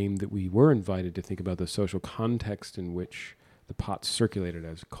in the game that we were invited to think about the social context in which the pots circulated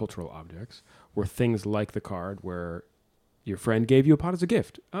as cultural objects were things like the card where your friend gave you a pot as a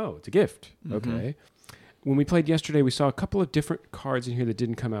gift. Oh, it's a gift. Okay. When we played yesterday, we saw a couple of different cards in here that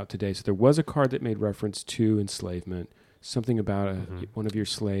didn't come out today. So there was a card that made reference to enslavement, something about one of your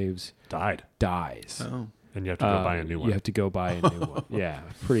slaves dies. Oh. And you have to go buy a new one. You have to go buy a new one. Yeah,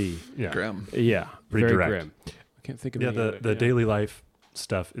 pretty Grim. Yeah, Pretty very direct. grim. I can't think of the daily life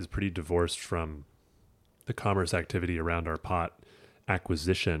stuff is pretty divorced from the commerce activity around our pot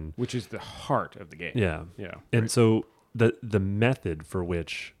acquisition, which is the heart of the game. Yeah. And so the method for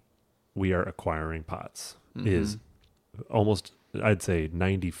which we are acquiring pots is almost, I'd say,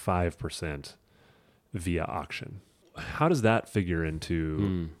 95% via auction. How does that figure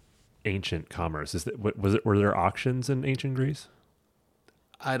into ancient commerce? Were there auctions in ancient Greece?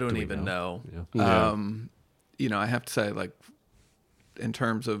 I don't even know. Yeah. I have to say, like, in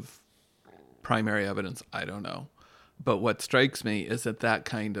terms of primary evidence, I don't know. But what strikes me is that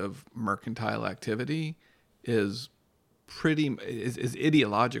kind of mercantile activity is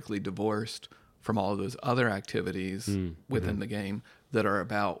ideologically divorced from all of those other activities within the game that are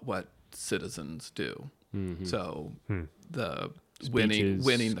about what citizens do. So the Speeches,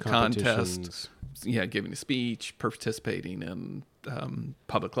 winning the contest, giving a speech, participating in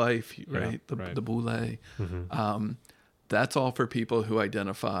public life, right? The boule. That's all for people who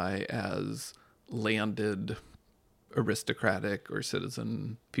identify as landed aristocratic or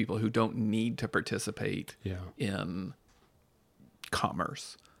citizen people who don't need to participate in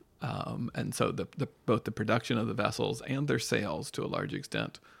commerce. And so both the production of the vessels and their sales to a large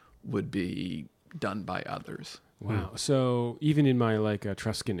extent would be done by others. Wow. So even in my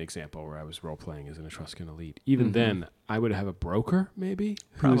Etruscan example where I was role-playing as an Etruscan elite, even then I would have a broker maybe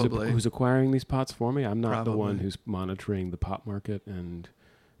who's acquiring these pots for me. I'm not the one who's monitoring the pot market and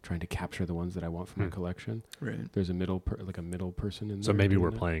trying to capture the ones that I want for my collection. Right. There's a middle person in there. So maybe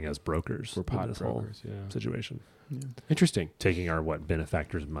we're playing as brokers. We're pot in this brokers, whole situation. Yeah. Interesting. Taking our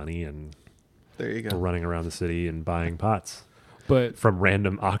benefactors' money and There you go. running around the city and buying pots. But from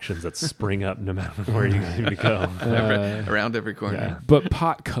random auctions that spring up no matter where you go. Around every corner. Yeah. But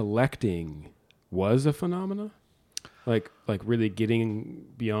pot collecting was a phenomena? Like really getting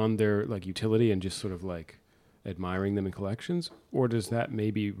beyond their utility and just sort of admiring them in collections? Or does that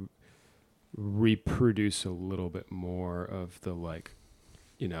maybe reproduce a little bit more of the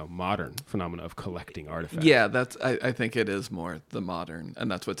modern phenomena of collecting artifacts? Yeah, I think it is more the modern, and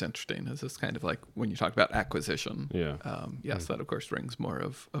that's what's interesting is it's kind of like when you talk about acquisition. Yeah. Yes, that of course rings more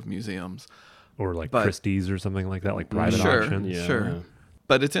of museums. Or Christie's or something like that, like private auctions. Yeah. Sure.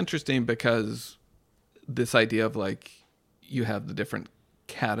 But it's interesting because this idea of you have the different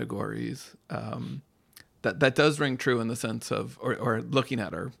categories. That does ring true in the sense of, or looking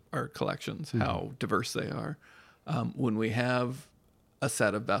at our collections, how diverse they are. When we have a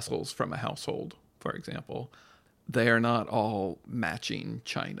set of vessels from a household, for example, they are not all matching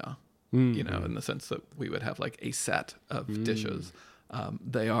china, in the sense that we would have like a set of dishes.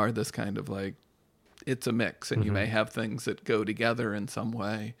 They are this kind of like, it's a mix, and you may have things that go together in some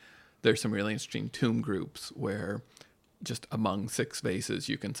way. There's some really interesting tomb groups where just among 6 vases,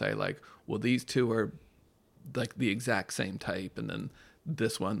 you can say like, well, these two are like the exact same type, and then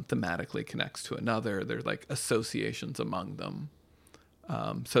this one thematically connects to another. There's like associations among them.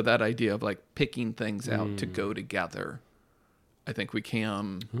 So that idea of like picking things out to go together, I think we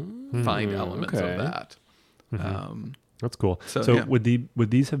can find elements of that. That's cool. So would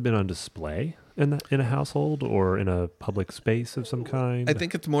these have been on display in a household or in a public space of some kind? I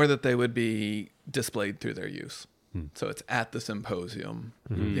think it's more that they would be displayed through their use. So it's at the symposium.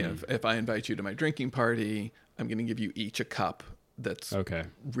 If I invite you to my drinking party, I'm going to give you each a cup that's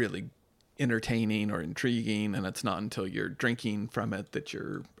really entertaining or intriguing, and it's not until you're drinking from it that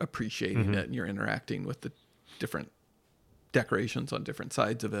you're appreciating it and you're interacting with the different decorations on different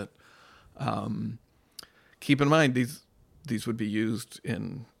sides of it. Keep in mind, these would be used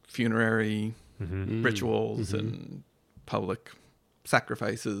in funerary rituals and public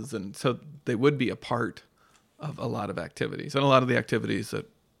sacrifices, and so they would be a part of a lot of activities. And a lot of the activities that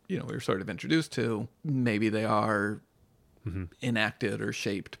we were sort of introduced to, maybe they are enacted or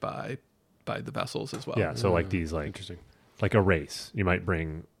shaped by the vessels as well. Yeah, so like these, like interesting, like a race. You might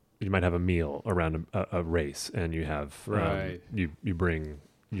have a meal around a race, and you have you bring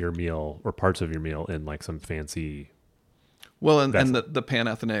your meal or parts of your meal in like some fancy. Well, and the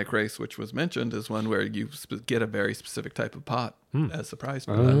Pan-Athenaic race, which was mentioned, is one where you get a very specific type of pot as the prize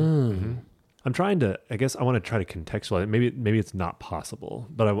for that. I'm trying to, I guess I want to try to contextualize. Maybe it's not possible,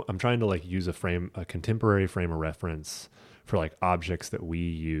 but I'm trying to like use a contemporary frame of reference for like objects that we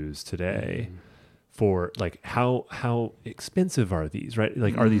use today. For like how expensive are these, right?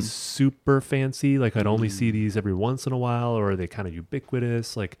 Like, are these super fancy? Like, I'd only see these every once in a while, or are they kind of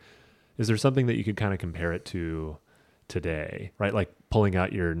ubiquitous? Like, is there something that you could kind of compare it to today, right? Like pulling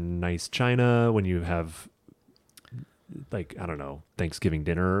out your nice china when you have, like, I don't know, Thanksgiving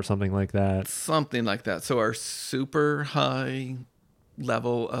dinner or something like that. Something like that. So our super high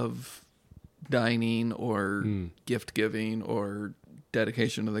level of dining or gift giving or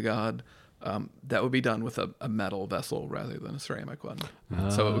dedication to the god, that would be done with a metal vessel rather than a ceramic one.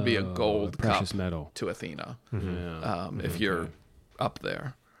 So it would be a gold precious cup metal to Athena, if you're up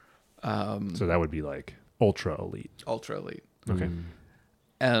there. So that would be like ultra elite. Ultra elite. Okay.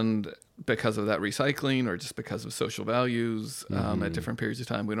 And because of that recycling, or just because of social values, at different periods of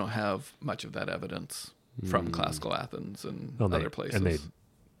time, we don't have much of that evidence from classical Athens and other places. And they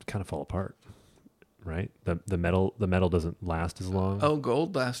kind of fall apart, right? The metal doesn't last as long. Oh,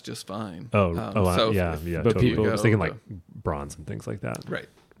 gold lasts just fine. Yeah. But totally. people, I was thinking like bronze and things like that. Right.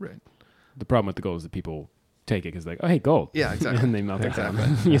 The problem with the gold is that people take it because like, oh, hey, gold. Yeah, exactly. And they melt it down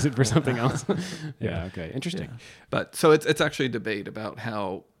and use it for something else. Okay. Interesting. Yeah. But so it's actually a debate about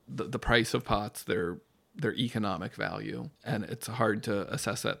how the price of pots, their economic value, and it's hard to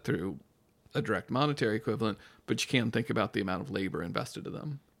assess that through a direct monetary equivalent, but you can think about the amount of labor invested in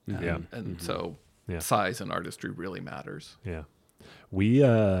them. So size and artistry really matters. Yeah. We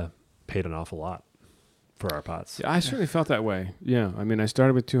paid an awful lot for our pots. Yeah, I certainly felt that way. Yeah. I mean, I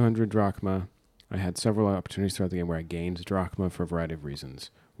started with 200 drachma. I had several opportunities throughout the game where I gained drachma for a variety of reasons.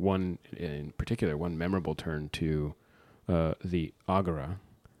 One in particular, one memorable turn to the Agora,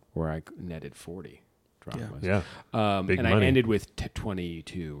 where I netted 40 drachmas. Yeah. Big and money. I ended with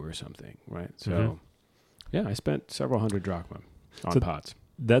 22 or something, right? So, I spent several hundred drachma on pots.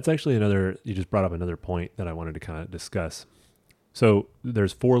 That's actually you just brought up another point that I wanted to kind of discuss. So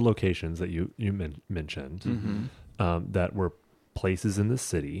there's 4 locations that you mentioned that were places in the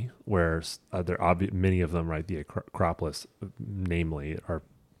city where many of them, right? The Acropolis, namely, are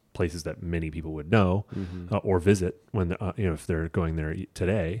places that many people would know or visit when if they're going there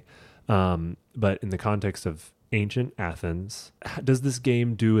today. But in the context of ancient Athens, does this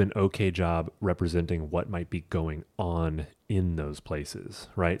game do an okay job representing what might be going on in those places,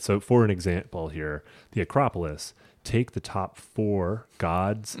 right? So for an example here, the Acropolis, take the top 4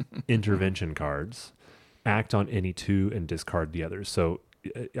 gods intervention cards, act on any 2 and discard the others. So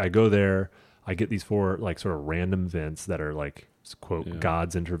I go there, I get these 4 like sort of random events that are like, quote,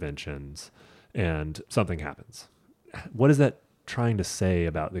 gods interventions, and something happens. What is that trying to say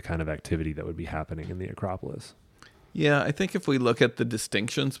about the kind of activity that would be happening in the Acropolis? Yeah, I think if we look at the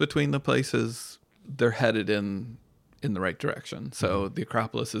distinctions between the places, they're headed in in the right direction. So the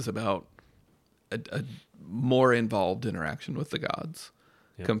Acropolis is about a more involved interaction with the gods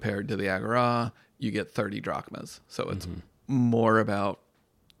compared to the Agora. You get 30 drachmas. So it's more about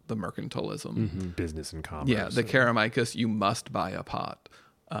the mercantilism. Business and commerce. Yeah, the Kerameicus, you must buy a pot.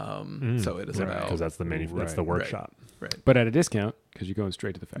 So it is about... Because that's that's the workshop. Right. But at a discount, because you're going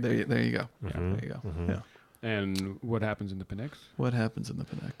straight to the factory. There you go. Yeah, there you go. Yeah. And what happens in the Pnyx? What happens in the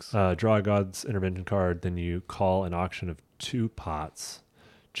Pnyx? Draw a God's Intervention card, then you call an auction of 2 pots,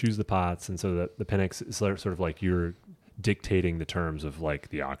 choose the pots, and so the Pnyx is sort of like you're dictating the terms of like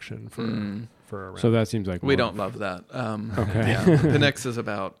the auction for a round. So that seems like we don't love that. Okay. Yeah, the Pnyx is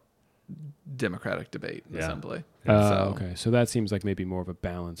about democratic debate and assembly. Okay, so that seems like maybe more of a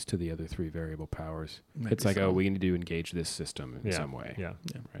balance to the other 3 variable powers. Maybe It's like, so. we need to engage this system in some way. Yeah.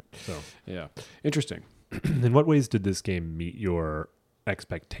 Right. So, Yeah. Interesting. in what ways did this game meet your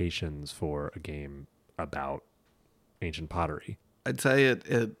expectations for a game about ancient pottery? I'd say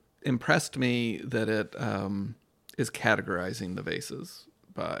it impressed me that it is categorizing the vases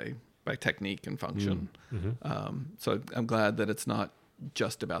by technique and function. So I'm glad that it's not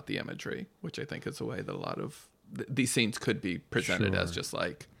just about the imagery, which I think is a way that a lot of these scenes could be presented as just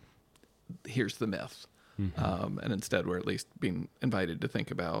like, here's the myth. And instead we're at least being invited to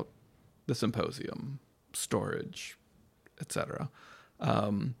think about the symposium, storage, etc.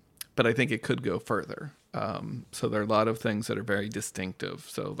 But I think it could go further. So there are a lot of things that are very distinctive.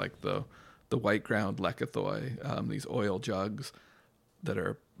 So like the white ground lekythoi, these oil jugs that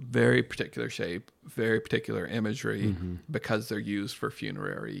are very particular shape, very particular imagery, because they're used for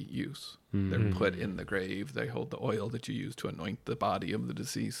funerary use. They're put in the grave. They hold the oil that you use to anoint the body of the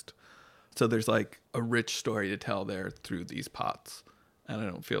deceased. So there's like a rich story to tell there through these pots. And I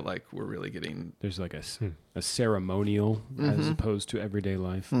don't feel like we're really getting... There's like a ceremonial as opposed to everyday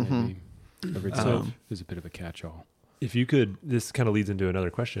life. Maybe. Every time is a bit of a catch-all. If you could, this kind of leads into another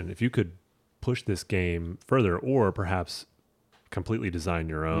question. If you could push this game further, or perhaps completely design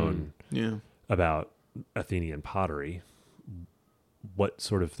your own about Athenian pottery, what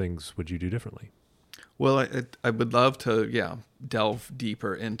sort of things would you do differently? Well, I would love to, delve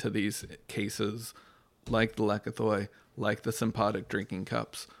deeper into these cases like the lekythoi, like the sympodic drinking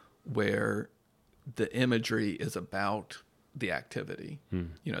cups, where the imagery is about the activity.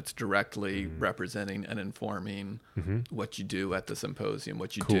 It's directly representing and informing what you do at the symposium,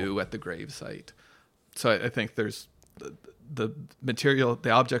 what you do at the gravesite. So I think there's the material, the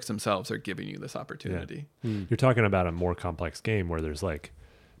objects themselves are giving you this opportunity. You're talking about a more complex game where there's like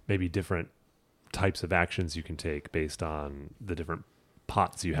maybe different types of actions you can take based on the different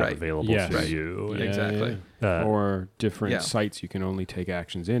pots you have available to you. Yeah, exactly. Or different sites you can only take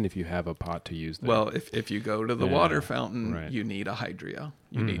actions in if you have a pot to use there. Well, if you go to the water fountain, you need a hydria.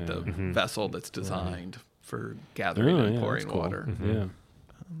 You need the vessel that's designed for gathering and pouring water.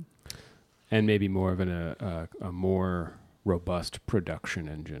 And maybe more of a more robust production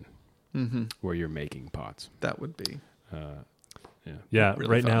engine where you're making pots. That would be. Really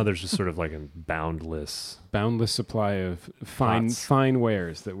right fun. Now there's just sort of like a boundless supply of fine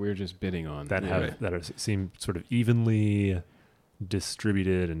wares that we're just bidding on that seem sort of evenly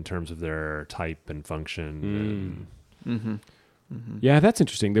distributed in terms of their type and function. Yeah, that's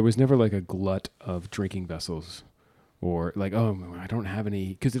interesting. There was never like a glut of drinking vessels, or like, I don't have any,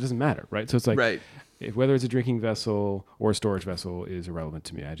 because it doesn't matter, right? So it's like, whether it's a drinking vessel or a storage vessel is irrelevant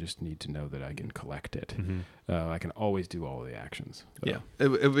to me. I just need to know that I can collect it. I can always do all of the actions. Yeah, it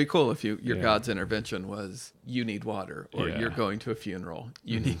would be cool if your God's intervention was you need water, or you're going to a funeral,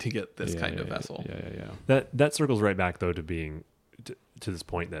 you need to get this kind of vessel. That circles right back though to being to this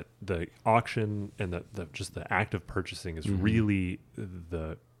point that the auction and the just the act of purchasing is really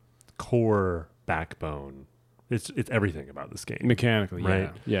the core backbone. It's everything about this game mechanically,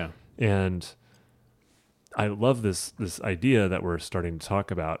 right? And I love this idea that we're starting to talk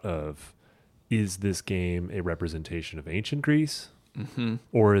about of, is this game a representation of ancient Greece,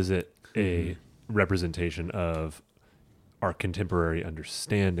 or is it a representation of our contemporary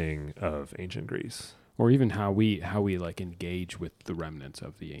understanding of ancient Greece, or even how we like engage with the remnants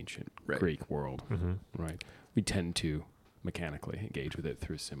of the ancient Greek world? Right, we tend to mechanically engage with it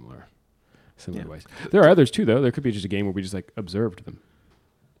through similar ways. There are others too, though. There could be just a game where we just like observed them.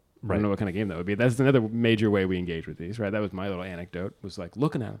 I don't know what kind of game that would be. That's another major way we engage with these, right? That was my little anecdote, was like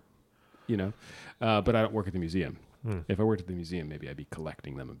looking at them, But I don't work at the museum. If I worked at the museum, maybe I'd be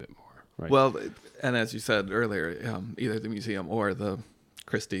collecting them a bit more, right? Well, and as you said earlier, either the museum or the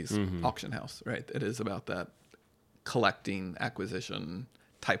Christie's auction house, right? It is about that collecting, acquisition,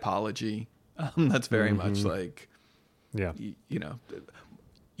 typology. That's very much like,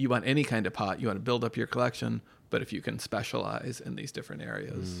 you want any kind of pot, you want to build up your collection, But if you can specialize in these different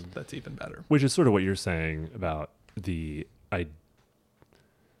areas, that's even better. Which is sort of what you're saying about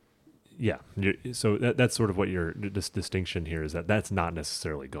so that's sort of what your distinction here is, that that's not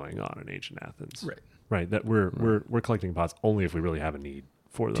necessarily going on in ancient Athens. Right. That we're collecting pots only if we really have a need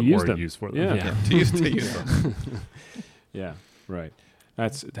for them, or use for them. Yeah. To use them. Yeah. Right.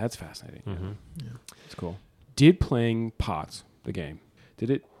 That's fascinating. Mm-hmm. Yeah. It's cool. Did playing pots, the game, did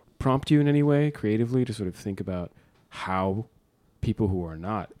it prompt you in any way creatively to sort of think about how people who are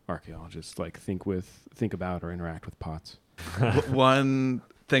not archaeologists think about or interact with pots? One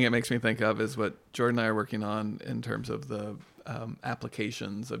thing it makes me think of is what Jordan and I are working on in terms of the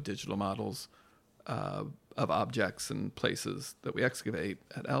applications of digital models of objects and places that we excavate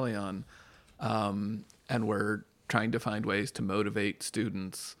at Elion. And we're trying to find ways to motivate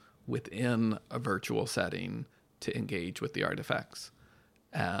students within a virtual setting to engage with the artifacts.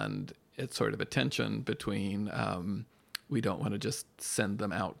 And it's sort of a tension between we don't want to just send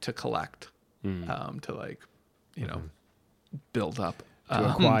them out to collect, to build up.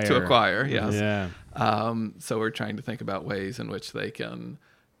 To acquire, yes. Yeah. So we're trying to think about ways in which they can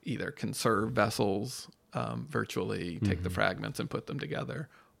either conserve vessels virtually, take the fragments and put them together,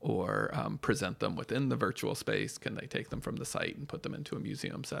 or present them within the virtual space. Can they take them from the site and put them into a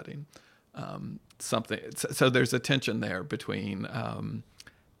museum setting? So there's a tension there between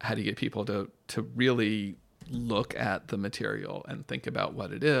how do you get people to really look at the material and think about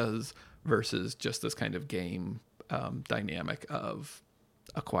what it is versus just this kind of game dynamic of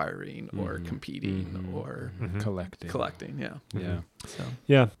acquiring or competing or collecting.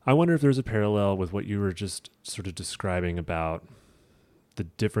 Yeah. I wonder if there's a parallel with what you were just sort of describing about the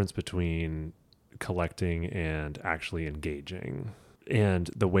difference between collecting and actually engaging, and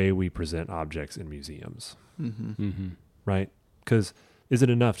the way we present objects in museums. Right? Because is it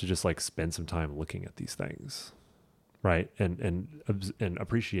enough to just spend some time looking at these things? Right. And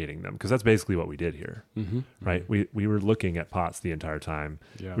appreciating them, because that's basically what we did here. Right. We were looking at pots the entire time.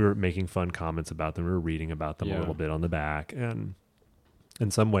 Yeah. We were making fun comments about them. We were reading about them a little bit on the back. And in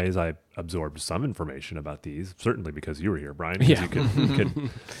some ways I absorbed some information about these, certainly because you were here, Brian, because you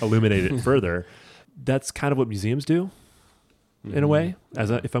could illuminate it further. That's kind of what museums do in a way,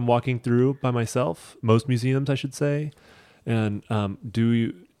 if I'm walking through by myself, most museums, I should say. And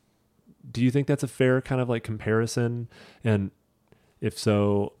do you think that's a fair kind of comparison? And if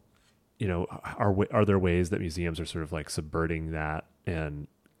so, are there ways that museums are sort of subverting that? And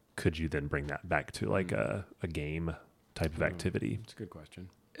could you then bring that back to a game type of activity? That's a good question.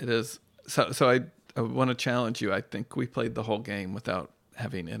 It is. So I want to challenge you. I think we played the whole game without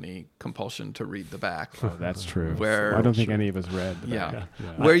having any compulsion to read the back. Oh, that's true. I don't think any of us read the back.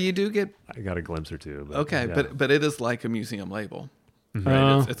 Where you do get... I got a glimpse or two. But it is like a museum label.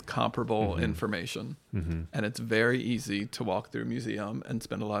 Right? It's comparable information. And it's very easy to walk through a museum and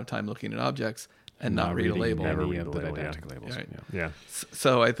spend a lot of time looking at objects and not read a label. Never read the didactic labels. Right. Yeah.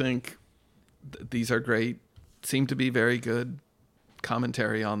 So I think these are great, seem to be very good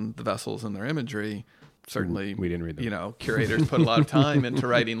commentary on the vessels and their imagery. Certainly, we didn't read them. Curators put a lot of time into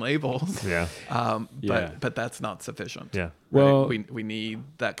writing labels. Yeah. But that's not sufficient. Yeah. Well, we need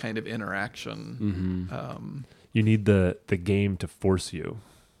that kind of interaction. You need the game to force you.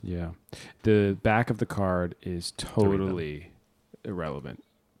 Yeah. The back of the card is totally irrelevant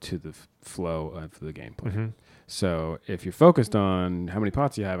to the flow of the gameplay. So if you're focused on how many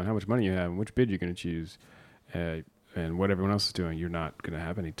pots you have and how much money you have and which bid you're going to choose, and what everyone else is doing, you're not going to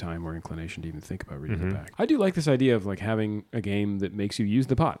have any time or inclination to even think about reading the back. I do like this idea of having a game that makes you use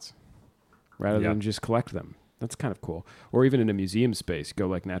the pots rather than just collect them. That's kind of cool. Or even in a museum space,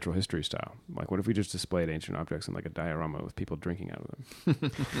 go natural history style. What if we just displayed ancient objects in a diorama with people drinking out of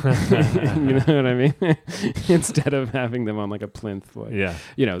them? You know what I mean? Instead of having them on a plinth.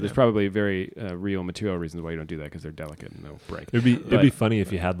 There's probably very real material reasons why you don't do that, because they're delicate and they'll break. It'd be funny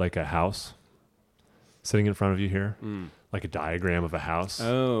if you had a house sitting in front of you here, like a diagram of a house.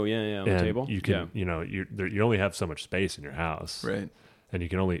 Oh yeah, on the table. You can, you only have so much space in your house, right? And you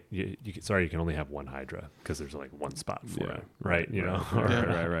can only have one hydra because there's one spot for it, right?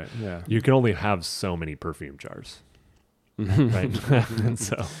 Right. Yeah. You can only have so many perfume jars, right? And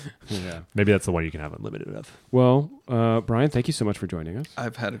so, maybe that's the one you can have unlimited of. Well, Brian, thank you so much for joining us.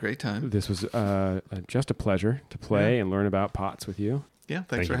 I've had a great time. This was just a pleasure to play and learn about pots with you. Yeah,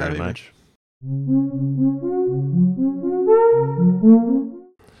 thanks for having me.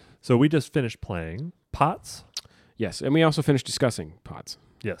 So we just finished playing pots. Yes, and we also finished discussing pots.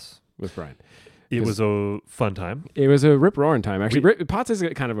 Yes, with Brian. It was a fun time. It was a rip-roaring time. Actually, pots is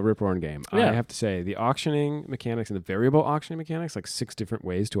kind of a rip-roaring game. Yeah. I have to say, the auctioning mechanics and the variable auctioning mechanics, 6 different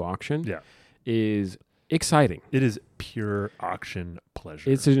ways to auction, is exciting. It is pure auction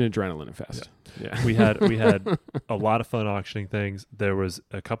pleasure. It's an adrenaline fest. Yeah. We had a lot of fun auctioning things. There was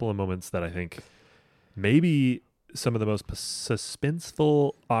a couple of moments that I think maybe some of the most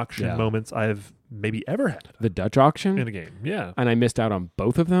suspenseful auction moments I've maybe ever had. The Dutch auction in a game. Yeah. And I missed out on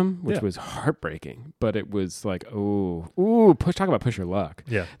both of them, which was heartbreaking. But it was like, talk about push your luck.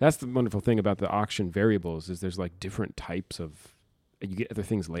 Yeah. That's the wonderful thing about the auction variables is there's like different types of, you get other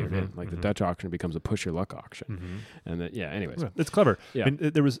things layered in. Like the Dutch auction becomes a push your luck auction. And anyways. It's clever. Yeah. I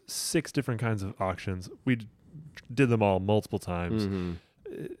mean, there was 6 different kinds of auctions. We did them all multiple times.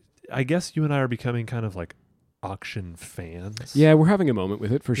 I guess you and I are becoming kind of like auction fans. Yeah, we're having a moment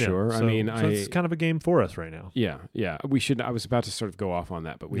with it for sure. So, it's kind of a game for us right now. Yeah. We should. I was about to sort of go off on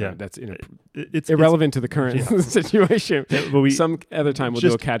that, but that's it's irrelevant to the current situation. But some other time we'll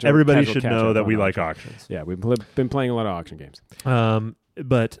do a casual. Everybody should know that we like auctions. Yeah, we've been playing a lot of auction games.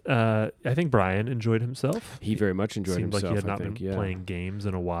 But I think Bryan enjoyed himself. He very much enjoyed himself. Seemed like he had not been playing games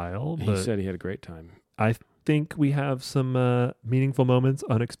in a while. He said he had a great time. I think we have some meaningful moments,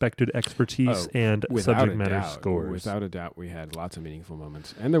 unexpected expertise, and subject matter scores. Without a doubt, we had lots of meaningful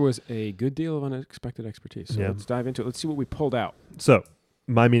moments. And there was a good deal of unexpected expertise. So let's dive into it. Let's see what we pulled out. So,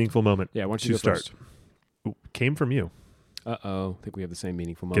 my meaningful moment why don't you go start first? Came from you. I think we have the same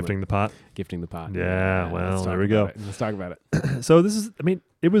meaningful moment. Gifting the pot. Yeah, well, there we go. Let's talk about it. So this is,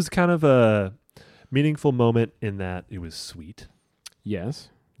 it was kind of a meaningful moment in that it was sweet. Yes,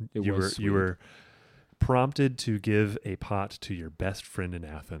 you were prompted to give a pot to your best friend in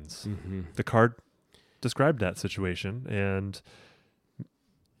Athens. The card described that situation, and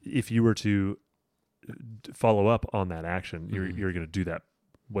if you were to follow up on that action, you're going to do that,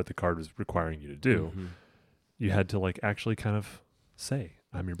 what the card was requiring you to do. You had to actually kind of say,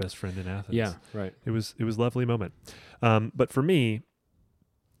 I'm your best friend in Athens. Yeah, right. It was a lovely moment. But for me,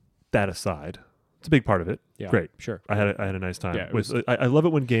 that aside, it's a big part of it. Yeah, great. Sure. I had a nice time. Yeah, I love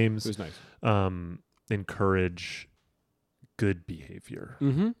it when games it was nice. Encourage good behavior,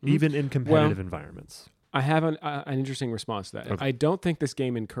 even in competitive environments. I have an interesting response to that. Okay. I don't think this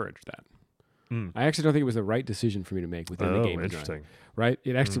game encouraged that. I actually don't think it was the right decision for me to make within the game. Interesting. Right?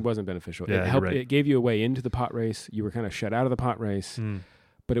 It actually wasn't beneficial. Yeah, it helped. right. It gave you a way into the pot race. You were kind of shut out of the pot race,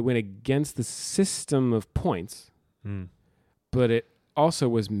 but it went against the system of points. But it also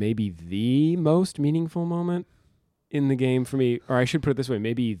was maybe the most meaningful moment in the game for me, or I should put it this way,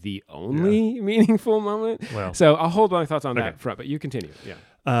 maybe the only meaningful moment. Well, so I'll hold my thoughts on that front, but you continue.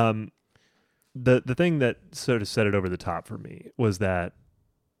 Yeah. The thing that sort of set it over the top for me was that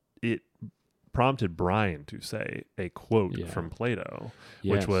it prompted Bryan to say a quote from Plato,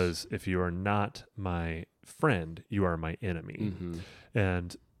 which was, "If you are not my friend, you are my enemy."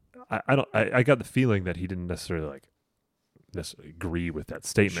 And I got the feeling that he didn't necessarily agree with that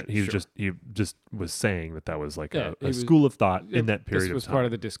statement. He just was saying that was a school of thought in that period of time. This was part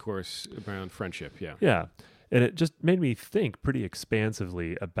of the discourse around friendship. Yeah. And it just made me think pretty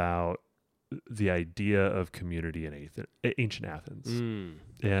expansively about the idea of community in ancient Athens.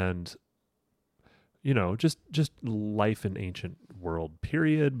 And just life in ancient world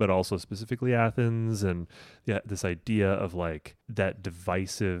period, but also specifically Athens, and this idea of that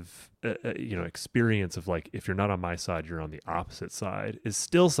divisive, experience of if you're not on my side, you're on the opposite side, is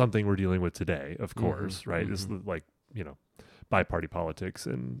still something we're dealing with today, of course, right? This is bi-party politics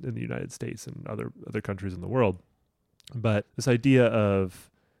in the United States and other countries in the world. But this idea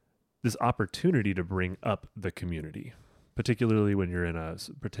of this opportunity to bring up the community, particularly when you're in a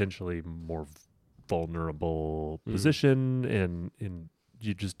potentially more vulnerable position and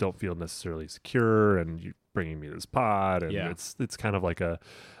you just don't feel necessarily secure, and you bringing me this pot, and it's kind of like a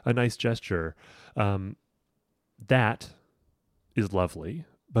nice gesture. That is lovely,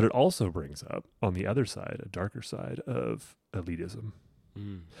 but it also brings up on the other side, a darker side of elitism,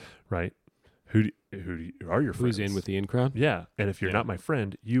 right? Who are your friends? Who's in with the in crowd? Yeah, and if you're not my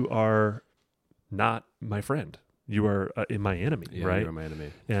friend, you are not my friend. You are my enemy, right? You are my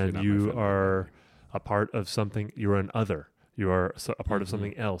enemy. And you are a part of something. You are an other. You are a part of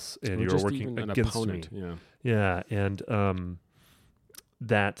something else, and you are working against me. Yeah, and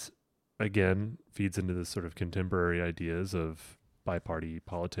that again feeds into this sort of contemporary ideas of bi-party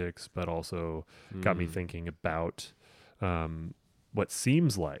politics, but also got me thinking about what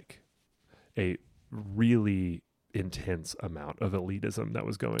seems like a really intense amount of elitism that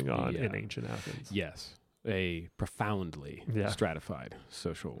was going on in ancient Athens. Yes. A profoundly stratified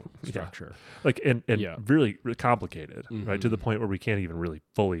social structure. And really complicated, right? To the point where we can't even really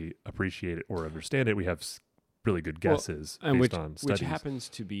fully appreciate it or understand it. We have really good guesses based on studies. Which happens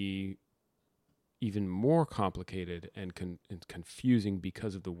to be even more complicated and confusing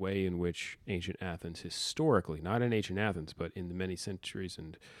because of the way in which ancient Athens historically, not in ancient Athens, but in the many centuries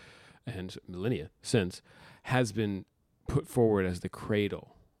and millennia since, has been put forward as the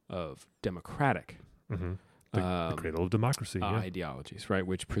cradle of democratic the cradle of democracy ideologies, right,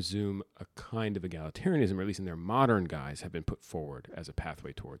 which presume a kind of egalitarianism, or at least in their modern guise, have been put forward as a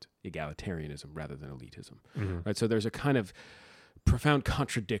pathway towards egalitarianism rather than elitism. Right, so there's a kind of profound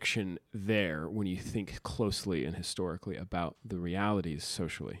contradiction there when you think closely and historically about the realities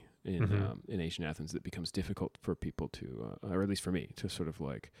socially in ancient Athens that becomes difficult for people to, or at least for me, to sort of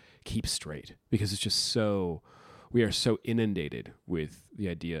like keep straight, because it's just so. We are so inundated with the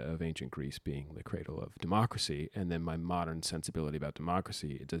idea of ancient Greece being the cradle of democracy, and then my modern sensibility about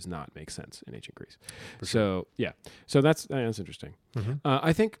democracy, it does not make sense in ancient Greece. So that's interesting.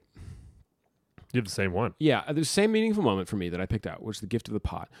 I think you have the same one. Yeah, the same meaningful moment for me that I picked out, which is the gift of the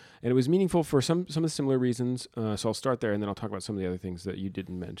pot, and it was meaningful for some of the similar reasons. So I'll start there, and then I'll talk about some of the other things that you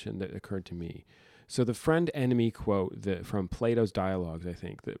didn't mention that occurred to me. So the friend-enemy quote from Plato's Dialogues, I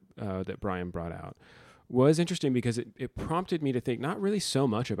think that Bryan brought out, was interesting because it prompted me to think not really so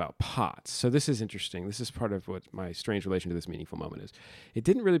much about pots. So this is interesting. This is part of what my strange relation to this meaningful moment is. It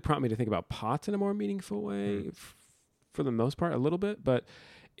didn't really prompt me to think about pots in a more meaningful way for the most part, a little bit, but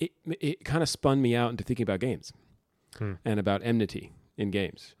it kind of spun me out into thinking about games and about enmity in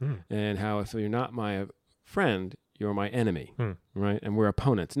games and how if you're not my friend, you're my enemy, right? And we're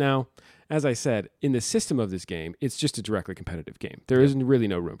opponents. Now, as I said, in the system of this game, it's just a directly competitive game. There isn't really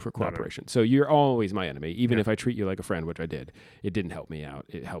no room for cooperation. So you're always my enemy, even if I treat you like a friend, which I did. It didn't help me out.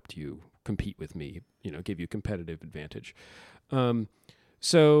 It helped you compete with me, give you competitive advantage.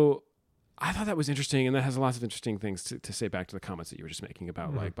 So I thought that was interesting, and that has lots of interesting things to say back to the comments that you were just making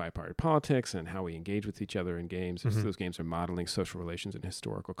about like biparty politics and how we engage with each other in games. Those games are modeling social relations in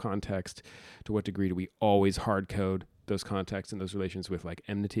historical context. To what degree do we always hard code those contexts and those relations with like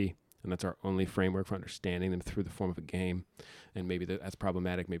enmity? And that's our only framework for understanding them through the form of a game. And maybe that's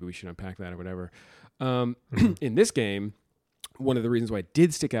problematic. Maybe we should unpack that or whatever. In this game, one of the reasons why it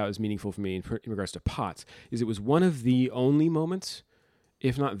did stick out as meaningful for me in regards to pots is it was one of the only moments,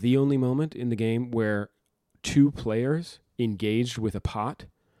 if not the only moment in the game, where two players engaged with a pot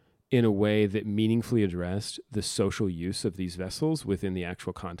in a way that meaningfully addressed the social use of these vessels within the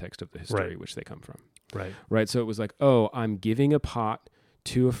actual context of the history which they come from. Right. So it was like, I'm giving a pot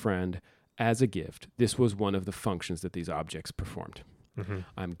to a friend as a gift. This was one of the functions that these objects performed.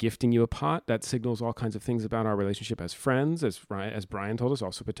 I'm gifting you a pot. That signals all kinds of things about our relationship as friends, as Bryan told us,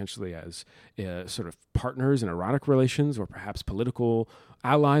 also potentially as sort of partners in erotic relations, or perhaps political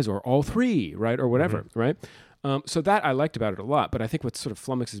allies, or all three, right, or whatever, right? So that I liked about it a lot, but I think what sort of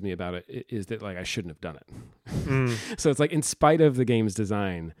flummoxes me about it is that like I shouldn't have done it. So it's like in spite of the game's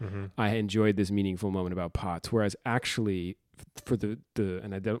design, I enjoyed this meaningful moment about pots, whereas actually for the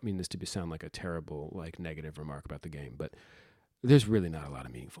and I don't mean this to sound like a terrible like negative remark about the game, but there's really not a lot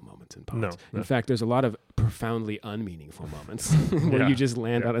of meaningful moments in pots. No. In fact, there's a lot of profoundly unmeaningful moments where you just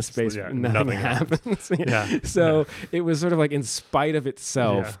land on a space and nothing happens. So it was sort of like in spite of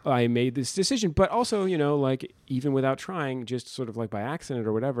itself, I made this decision. But also, like even without trying, just sort of like by accident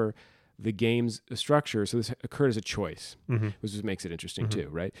or whatever, the game's structure. So this occurred as a choice, which just makes it interesting too,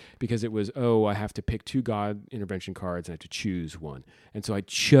 right? Because it was, I have to pick two God intervention cards and I have to choose one. And so I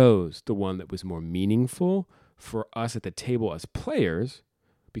chose the one that was more meaningful for us at the table as players,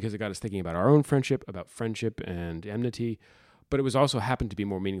 because it got us thinking about our own friendship, about friendship and enmity, but it was also happened to be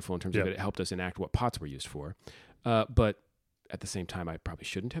more meaningful in terms of it helped us enact what pots were used for. But at the same time, I probably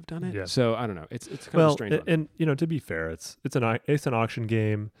shouldn't have done it. Yeah. So I don't know. It's kind of a strange one. And to be fair, it's an auction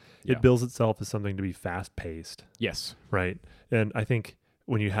game. Yeah. It bills itself as something to be fast paced. Yes. Right. And I think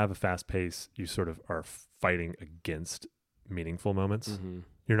when you have a fast pace, you sort of are fighting against meaningful moments.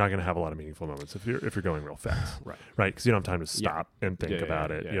 You're not going to have a lot of meaningful moments if you're going real fast, right? Because you don't have time to stop and think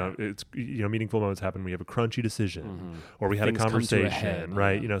about it. It's meaningful moments happen when you have a crunchy decision, or we had a conversation,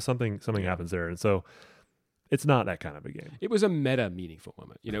 right? Something happens there, and so it's not that kind of a game. It was a meta meaningful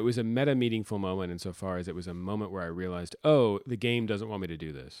moment. It was a meta meaningful moment insofar as it was a moment where I realized, the game doesn't want me to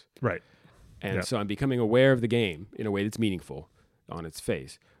do this, right? And so I'm becoming aware of the game in a way that's meaningful on its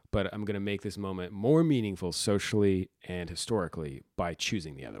face. But I'm going to make this moment more meaningful socially and historically by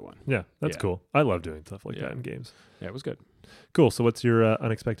choosing the other one. Yeah, that's cool. I love doing stuff like that in games. Yeah, it was good. Cool. So what's your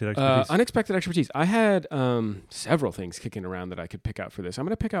unexpected expertise? Unexpected expertise. I had several things kicking around that I could pick out for this. I'm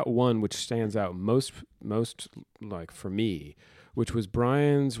going to pick out one which stands out most like for me, which was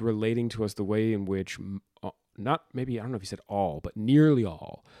Bryan's relating to us the way in which not maybe, I don't know if he said all, but nearly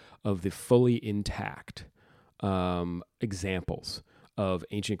all of the fully intact examples of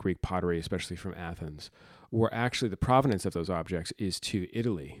ancient Greek pottery, especially from Athens, were actually the provenance of those objects is to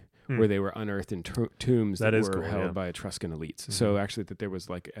Italy, where they were unearthed in tombs that were held by Etruscan elites. So actually that there was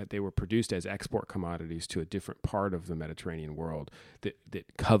they were produced as export commodities to a different part of the Mediterranean world that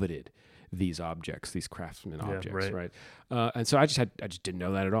coveted these objects, these craftsman objects, right? And so I just didn't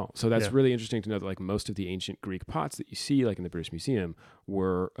know that at all. So that's really interesting to know that like most of the ancient Greek pots that you see like in the British Museum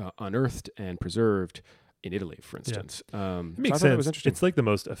were unearthed and preserved in Italy, for instance. It makes sense. It was interesting. It's like the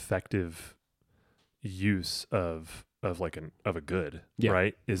most effective use of a good,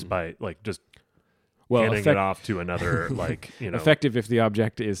 right? Is by like just handing it off to another, like, you know, effective if the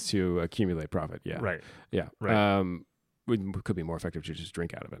object is to accumulate profit. Yeah, right. Yeah, right. It could be more effective to just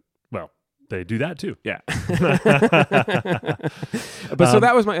drink out of it. Well, they do that too. Yeah. But so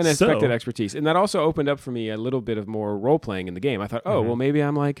that was my unexpected expertise. And that also opened up for me a little bit of more role playing in the game. I thought, well, maybe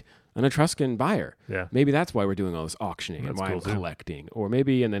I'm like an Etruscan buyer. Yeah. Maybe that's why we're doing all this auctioning and why I'm collecting. Or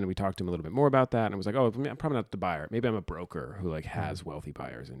maybe, and then we talked to him a little bit more about that. And I was like, I'm probably not the buyer. Maybe I'm a broker who like has wealthy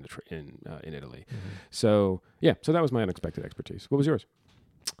buyers in Italy. So yeah, so that was my unexpected expertise. What was yours?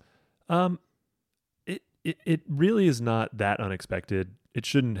 It really is not that unexpected. It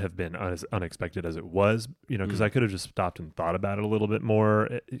shouldn't have been as unexpected as it was, you know, because I could have just stopped and thought about it a little bit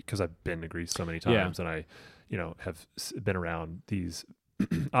more, because I've been to Greece so many times and I, you know, have been around these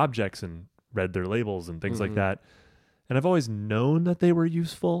objects and read their labels and things like that. And I've always known that they were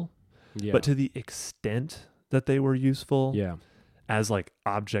useful, but to the extent that they were useful as like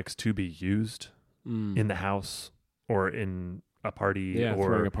objects to be used in the house or in a party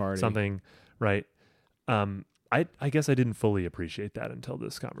or something, right? I guess I didn't fully appreciate that until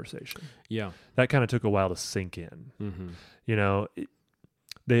this conversation. Yeah. That kind of took a while to sink in. You know,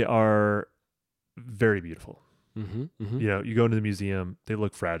 they are very beautiful. You know, you go into the museum, they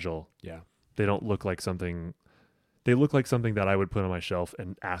look fragile. Yeah. They don't look like something, they look like something that I would put on my shelf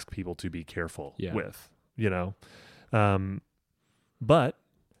and ask people to be careful with, you know? But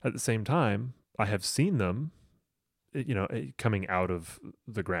at the same time, I have seen them, you know, coming out of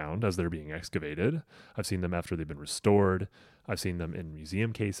the ground as they're being excavated. I've seen them after they've been restored. I've seen them in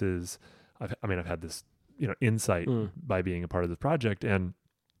museum cases. I've had this, you know, insight by being a part of this project. And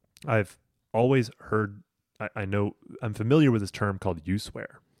I've always heard, I'm familiar with this term called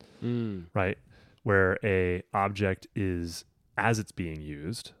use-ware, right? Where a object is, as it's being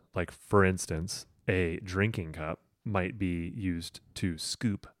used, like for instance, a drinking cup might be used to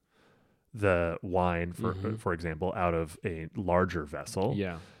scoop the wine, for example, out of a larger vessel.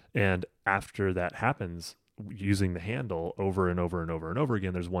 Yeah. And after that happens, using the handle over and over and over and over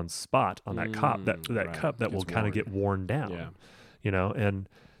again, there's one spot on that cup that will kind of get worn down. Yeah. You know, and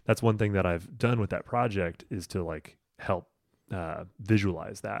that's one thing that I've done with that project is to like help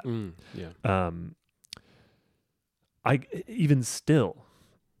visualize that. I even still,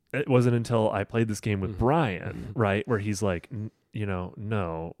 it wasn't until I played this game with Bryan, right, where he's like, you know,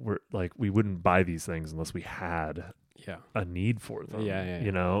 no, we wouldn't buy these things unless we had a need for them.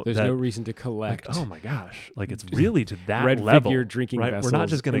 You know, there's no reason to collect. Like, oh my gosh, like it's really to that red level. Figure drinking right? vessels. We're not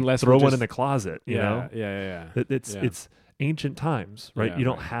just going to throw one in the closet. You know, It's ancient times, right? You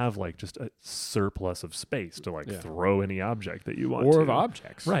don't have like just a surplus of space to like throw any object that you want or of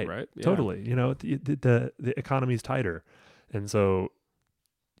objects, right? Yeah. Totally. You know, the economy's tighter, and so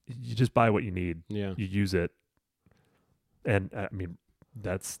you just buy what you need. Yeah, you use it. And I mean,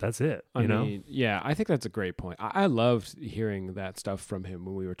 that's it. You know? Yeah, I think that's a great point. I loved hearing that stuff from him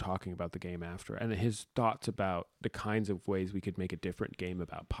when we were talking about the game after, and his thoughts about the kinds of ways we could make a different game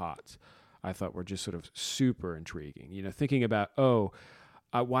about pots. I thought were just sort of super intriguing. You know, thinking about,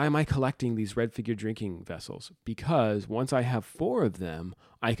 why am I collecting these red figure drinking vessels? Because once I have 4 of them,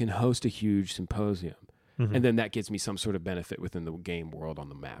 I can host a huge symposium, and then that gives me some sort of benefit within the game world on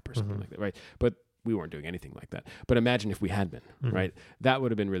the map or something like that, right? But we weren't doing anything like that. But imagine if we had been, right? That would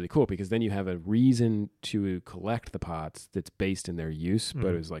have been really cool because then you have a reason to collect the pots that's based in their use,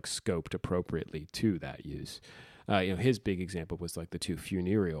 but is like scoped appropriately to that use. You know, his big example was like the 2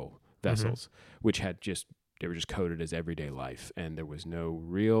 funereal vessels, which they were just coded as everyday life. And there was no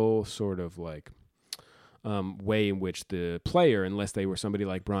real sort of like way in which the player, unless they were somebody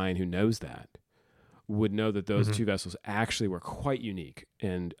like Bryan who knows that, would know that those 2 vessels actually were quite unique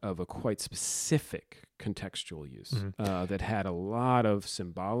and of a quite specific contextual use that had a lot of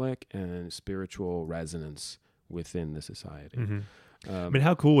symbolic and spiritual resonance within the society. I mean,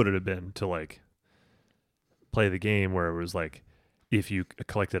 how cool would it have been to like play the game where it was like, if you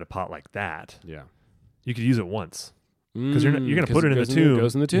collected a pot like that, you could use it once. Because you're going to put it in the tomb. It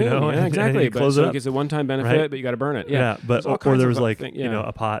goes in the tomb. You know? Yeah, exactly. But close it up. It gets a one-time benefit, right? But you got to burn it. Yeah. But or there was like you know,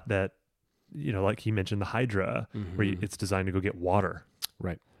 a pot that, you know, like he mentioned the Hydra, where it's designed to go get water.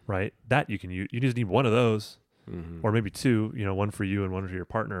 right? That you can use. You just need one of those, Mm-hmm. or maybe two. One for you and one for your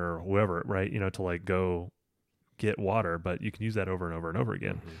partner or whoever, right? To like go get water, but you can use that over and over and over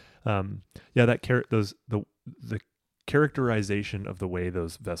again. Mm-hmm. The characterization of the way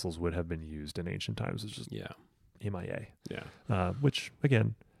those vessels would have been used in ancient times is just MIA. Yeah. Which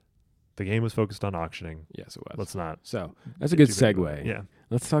again, the game was focused on auctioning. Yes, it was. Let's not. So that's a good too big of segue. Yeah.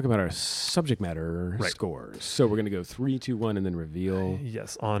 Let's talk about our subject matter Right. scores. So we're going to go 3, 2, 1, and then reveal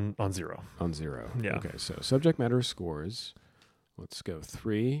Yes, on 0. on 0. Yeah. Okay, so subject matter scores. Let's go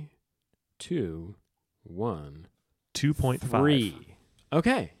 3, 2, 1, 2.5. 3.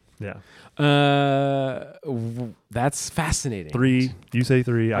 Okay. Yeah. That's fascinating. 3. You say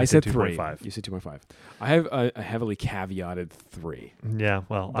 3. I said 2.5. 3. You said 2.5. I have a heavily caveated 3. Yeah.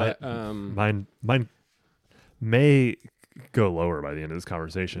 Well, But, mine may go lower by the end of this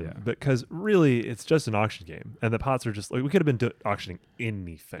conversation, because really it's just an auction game, and the pots are just like we could have been auctioning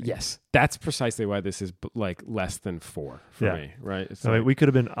anything. Yes, that's precisely why this is like less than 4 for me. Right? It's I mean, we could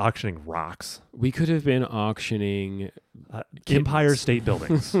have been auctioning rocks. we could have been auctioning Empire State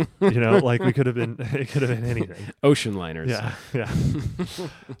Buildings. Like we could have been. It could have been anything. ocean liners. Yeah.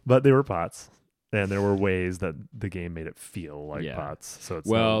 But they were pots. And there were ways that the game made it feel like pots, so it's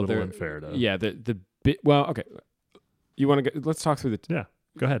a little unfair to. Yeah, the bit. Well, okay. You want to go? Let's talk through the. Yeah,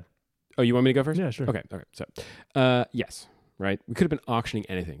 go ahead. Oh, you want me to go first? Yeah, sure. Okay. So, yes, right. We could have been auctioning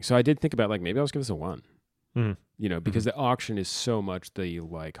anything. So I did think about like maybe I'll just give this a 1. Because the auction is so much the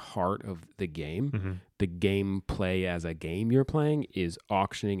like heart of the game. Mm-hmm. The gameplay as a game you're playing is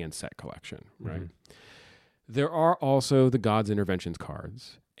auctioning and set collection, right? Mm-hmm. There are also the God's Interventions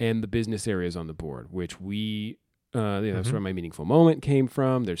cards and the business areas on the board, which we, that's where my meaningful moment came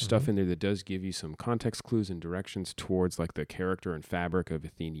from. There's stuff in there that does give you some context clues and directions towards like the character and fabric of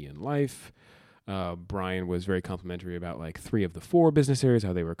Athenian life. Bryan was very complimentary about like 3 of the 4 business areas,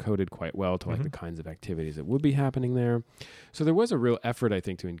 how they were coded quite well to like the kinds of activities that would be happening there. So there was a real effort, I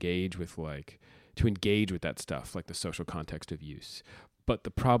think, to engage with that stuff, like the social context of use. But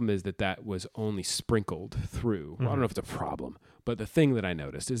the problem is that was only sprinkled through. Well, I don't know if it's a problem, but the thing that I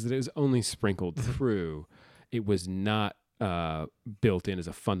noticed is that it was only sprinkled through. It was not built in as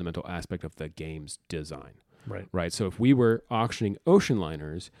a fundamental aspect of the game's design. Right. So if we were auctioning ocean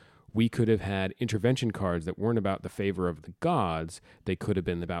liners, we could have had intervention cards that weren't about the favor of the gods. They could have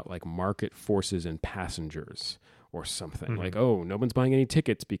been about like market forces and passengers or something. Like, oh, no one's buying any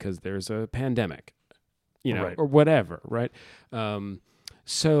tickets because there's a pandemic, or whatever. Right.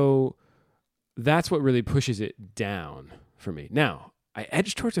 So that's what really pushes it down for me. Now, I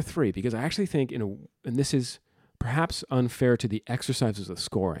edge towards a 3 because I actually think and this is perhaps unfair to the exercises of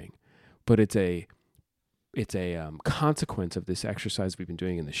scoring, but it's a consequence of this exercise we've been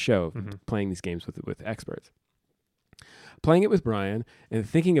doing in the show, playing these games with experts. Playing it with Bryan and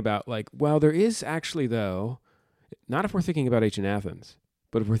thinking about like, well, there is actually though, not if we're thinking about ancient Athens,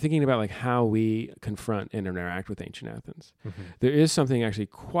 but if we're thinking about like how we confront and interact with ancient Athens, there is something actually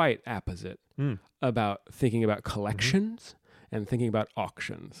quite apposite about thinking about collections and thinking about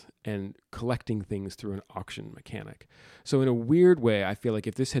auctions and collecting things through an auction mechanic. So in a weird way, I feel like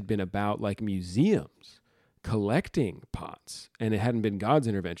if this had been about like museums collecting pots and it hadn't been God's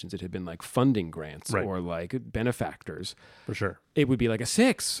interventions, it had been like funding grants or like benefactors, for sure, it would be like a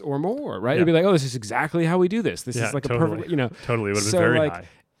 6 or more, right? It'd be like, oh, this is exactly how we do this. This is like totally. a perfect, totally would have so been very like, high.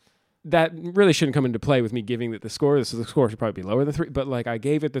 That really shouldn't come into play with me giving it the score. So the score should probably be lower than 3, but like I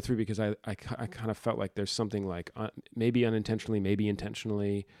gave it the 3 because I kind of felt like there's something like maybe unintentionally, maybe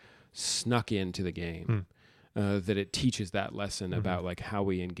intentionally snuck into the game. That it teaches that lesson about like how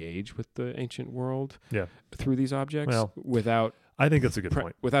we engage with the ancient world through these objects without. I think that's a good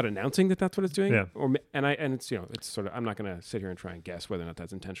point. Without announcing that that's what it's doing. Yeah. And it's it's sort of, I'm not going to sit here and try and guess whether or not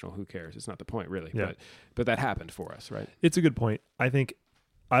that's intentional. Who cares? It's not the point really. Yeah. But that happened for us, right? It's a good point. I think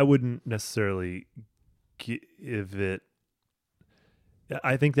I wouldn't necessarily give it.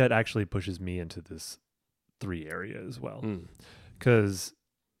 I think that actually pushes me into this 3 area as well, because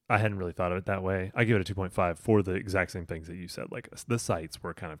I hadn't really thought of it that way. I give it a 2.5 for the exact same things that you said. Like the sites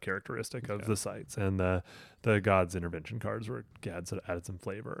were kind of characteristic of the sites, and the God's intervention cards were added some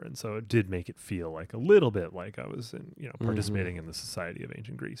flavor, and so it did make it feel like a little bit like I was participating in the society of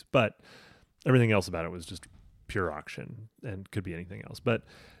ancient Greece. But everything else about it was just pure auction and could be anything else. But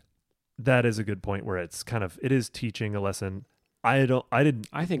that is a good point where it is teaching a lesson. I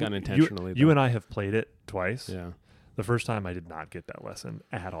think unintentionally. You and I have played it twice. Yeah. The first time I did not get that lesson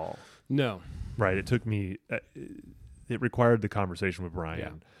at all. No. Right. It took me, it required the conversation with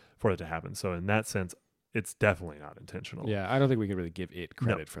Bryan for it to happen. So in that sense, it's definitely not intentional. Yeah. I don't think we can really give it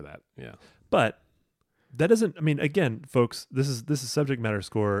credit for that. Yeah. But that doesn't, I mean, again, folks, this is subject matter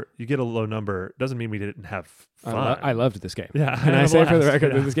score. You get a low number. Doesn't mean we didn't have fun. I loved this game. Yeah. And I say for the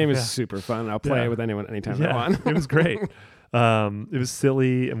record yeah. that this game is super fun. I'll play it with anyone anytime I want. It was great. It was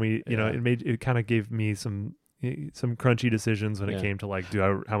silly, and we, it kind of gave me some crunchy decisions when it came to like,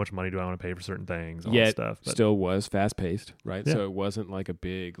 how much money do I want to pay for certain things, all that stuff. But still was fast paced, right? Yeah. So it wasn't like a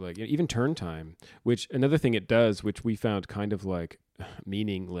big, like even turn time, which another thing it does, which we found kind of like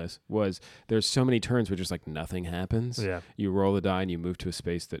meaningless, was there's so many turns where just like nothing happens. Yeah. You roll the die and you move to a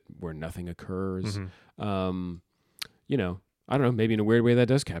space where nothing occurs. I don't know, maybe in a weird way that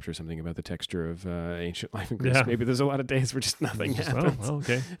does capture something about the texture of ancient life in Greece. Yeah. Maybe there's a lot of days where just nothing happens. Well,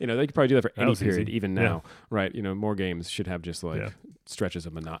 okay. They could probably do that for any period, easy. even now, right? More games should have just like stretches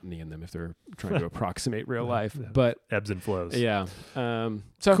of monotony in them if they're trying to approximate real life. Yeah. But ebbs and flows. yeah. So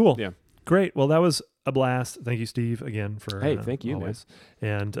cool. Yeah. Great. Well, that was a blast. Thank you, Steve, again for thank you, always.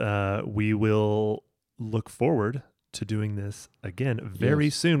 And we will look forward to doing this again very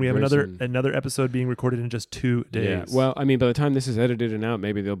soon. We have another episode being recorded in just 2 days. Yeah. Well, I mean, by the time this is edited and out,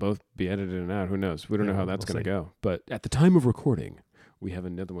 maybe they'll both be edited and out. Who knows? We don't know how that's going to go. But at the time of recording, we have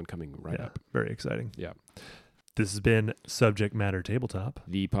another one coming up. Very exciting. Yeah. This has been Subject Matter Tabletop,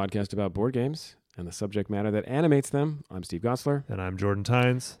 the podcast about board games and the subject matter that animates them. I'm Steve Gosler. And I'm Jordan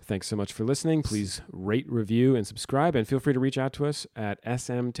Tynes. Thanks so much for listening. Please rate, review, and subscribe. And feel free to reach out to us at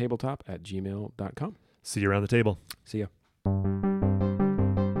smtabletop@gmail.com. See you around the table. See ya.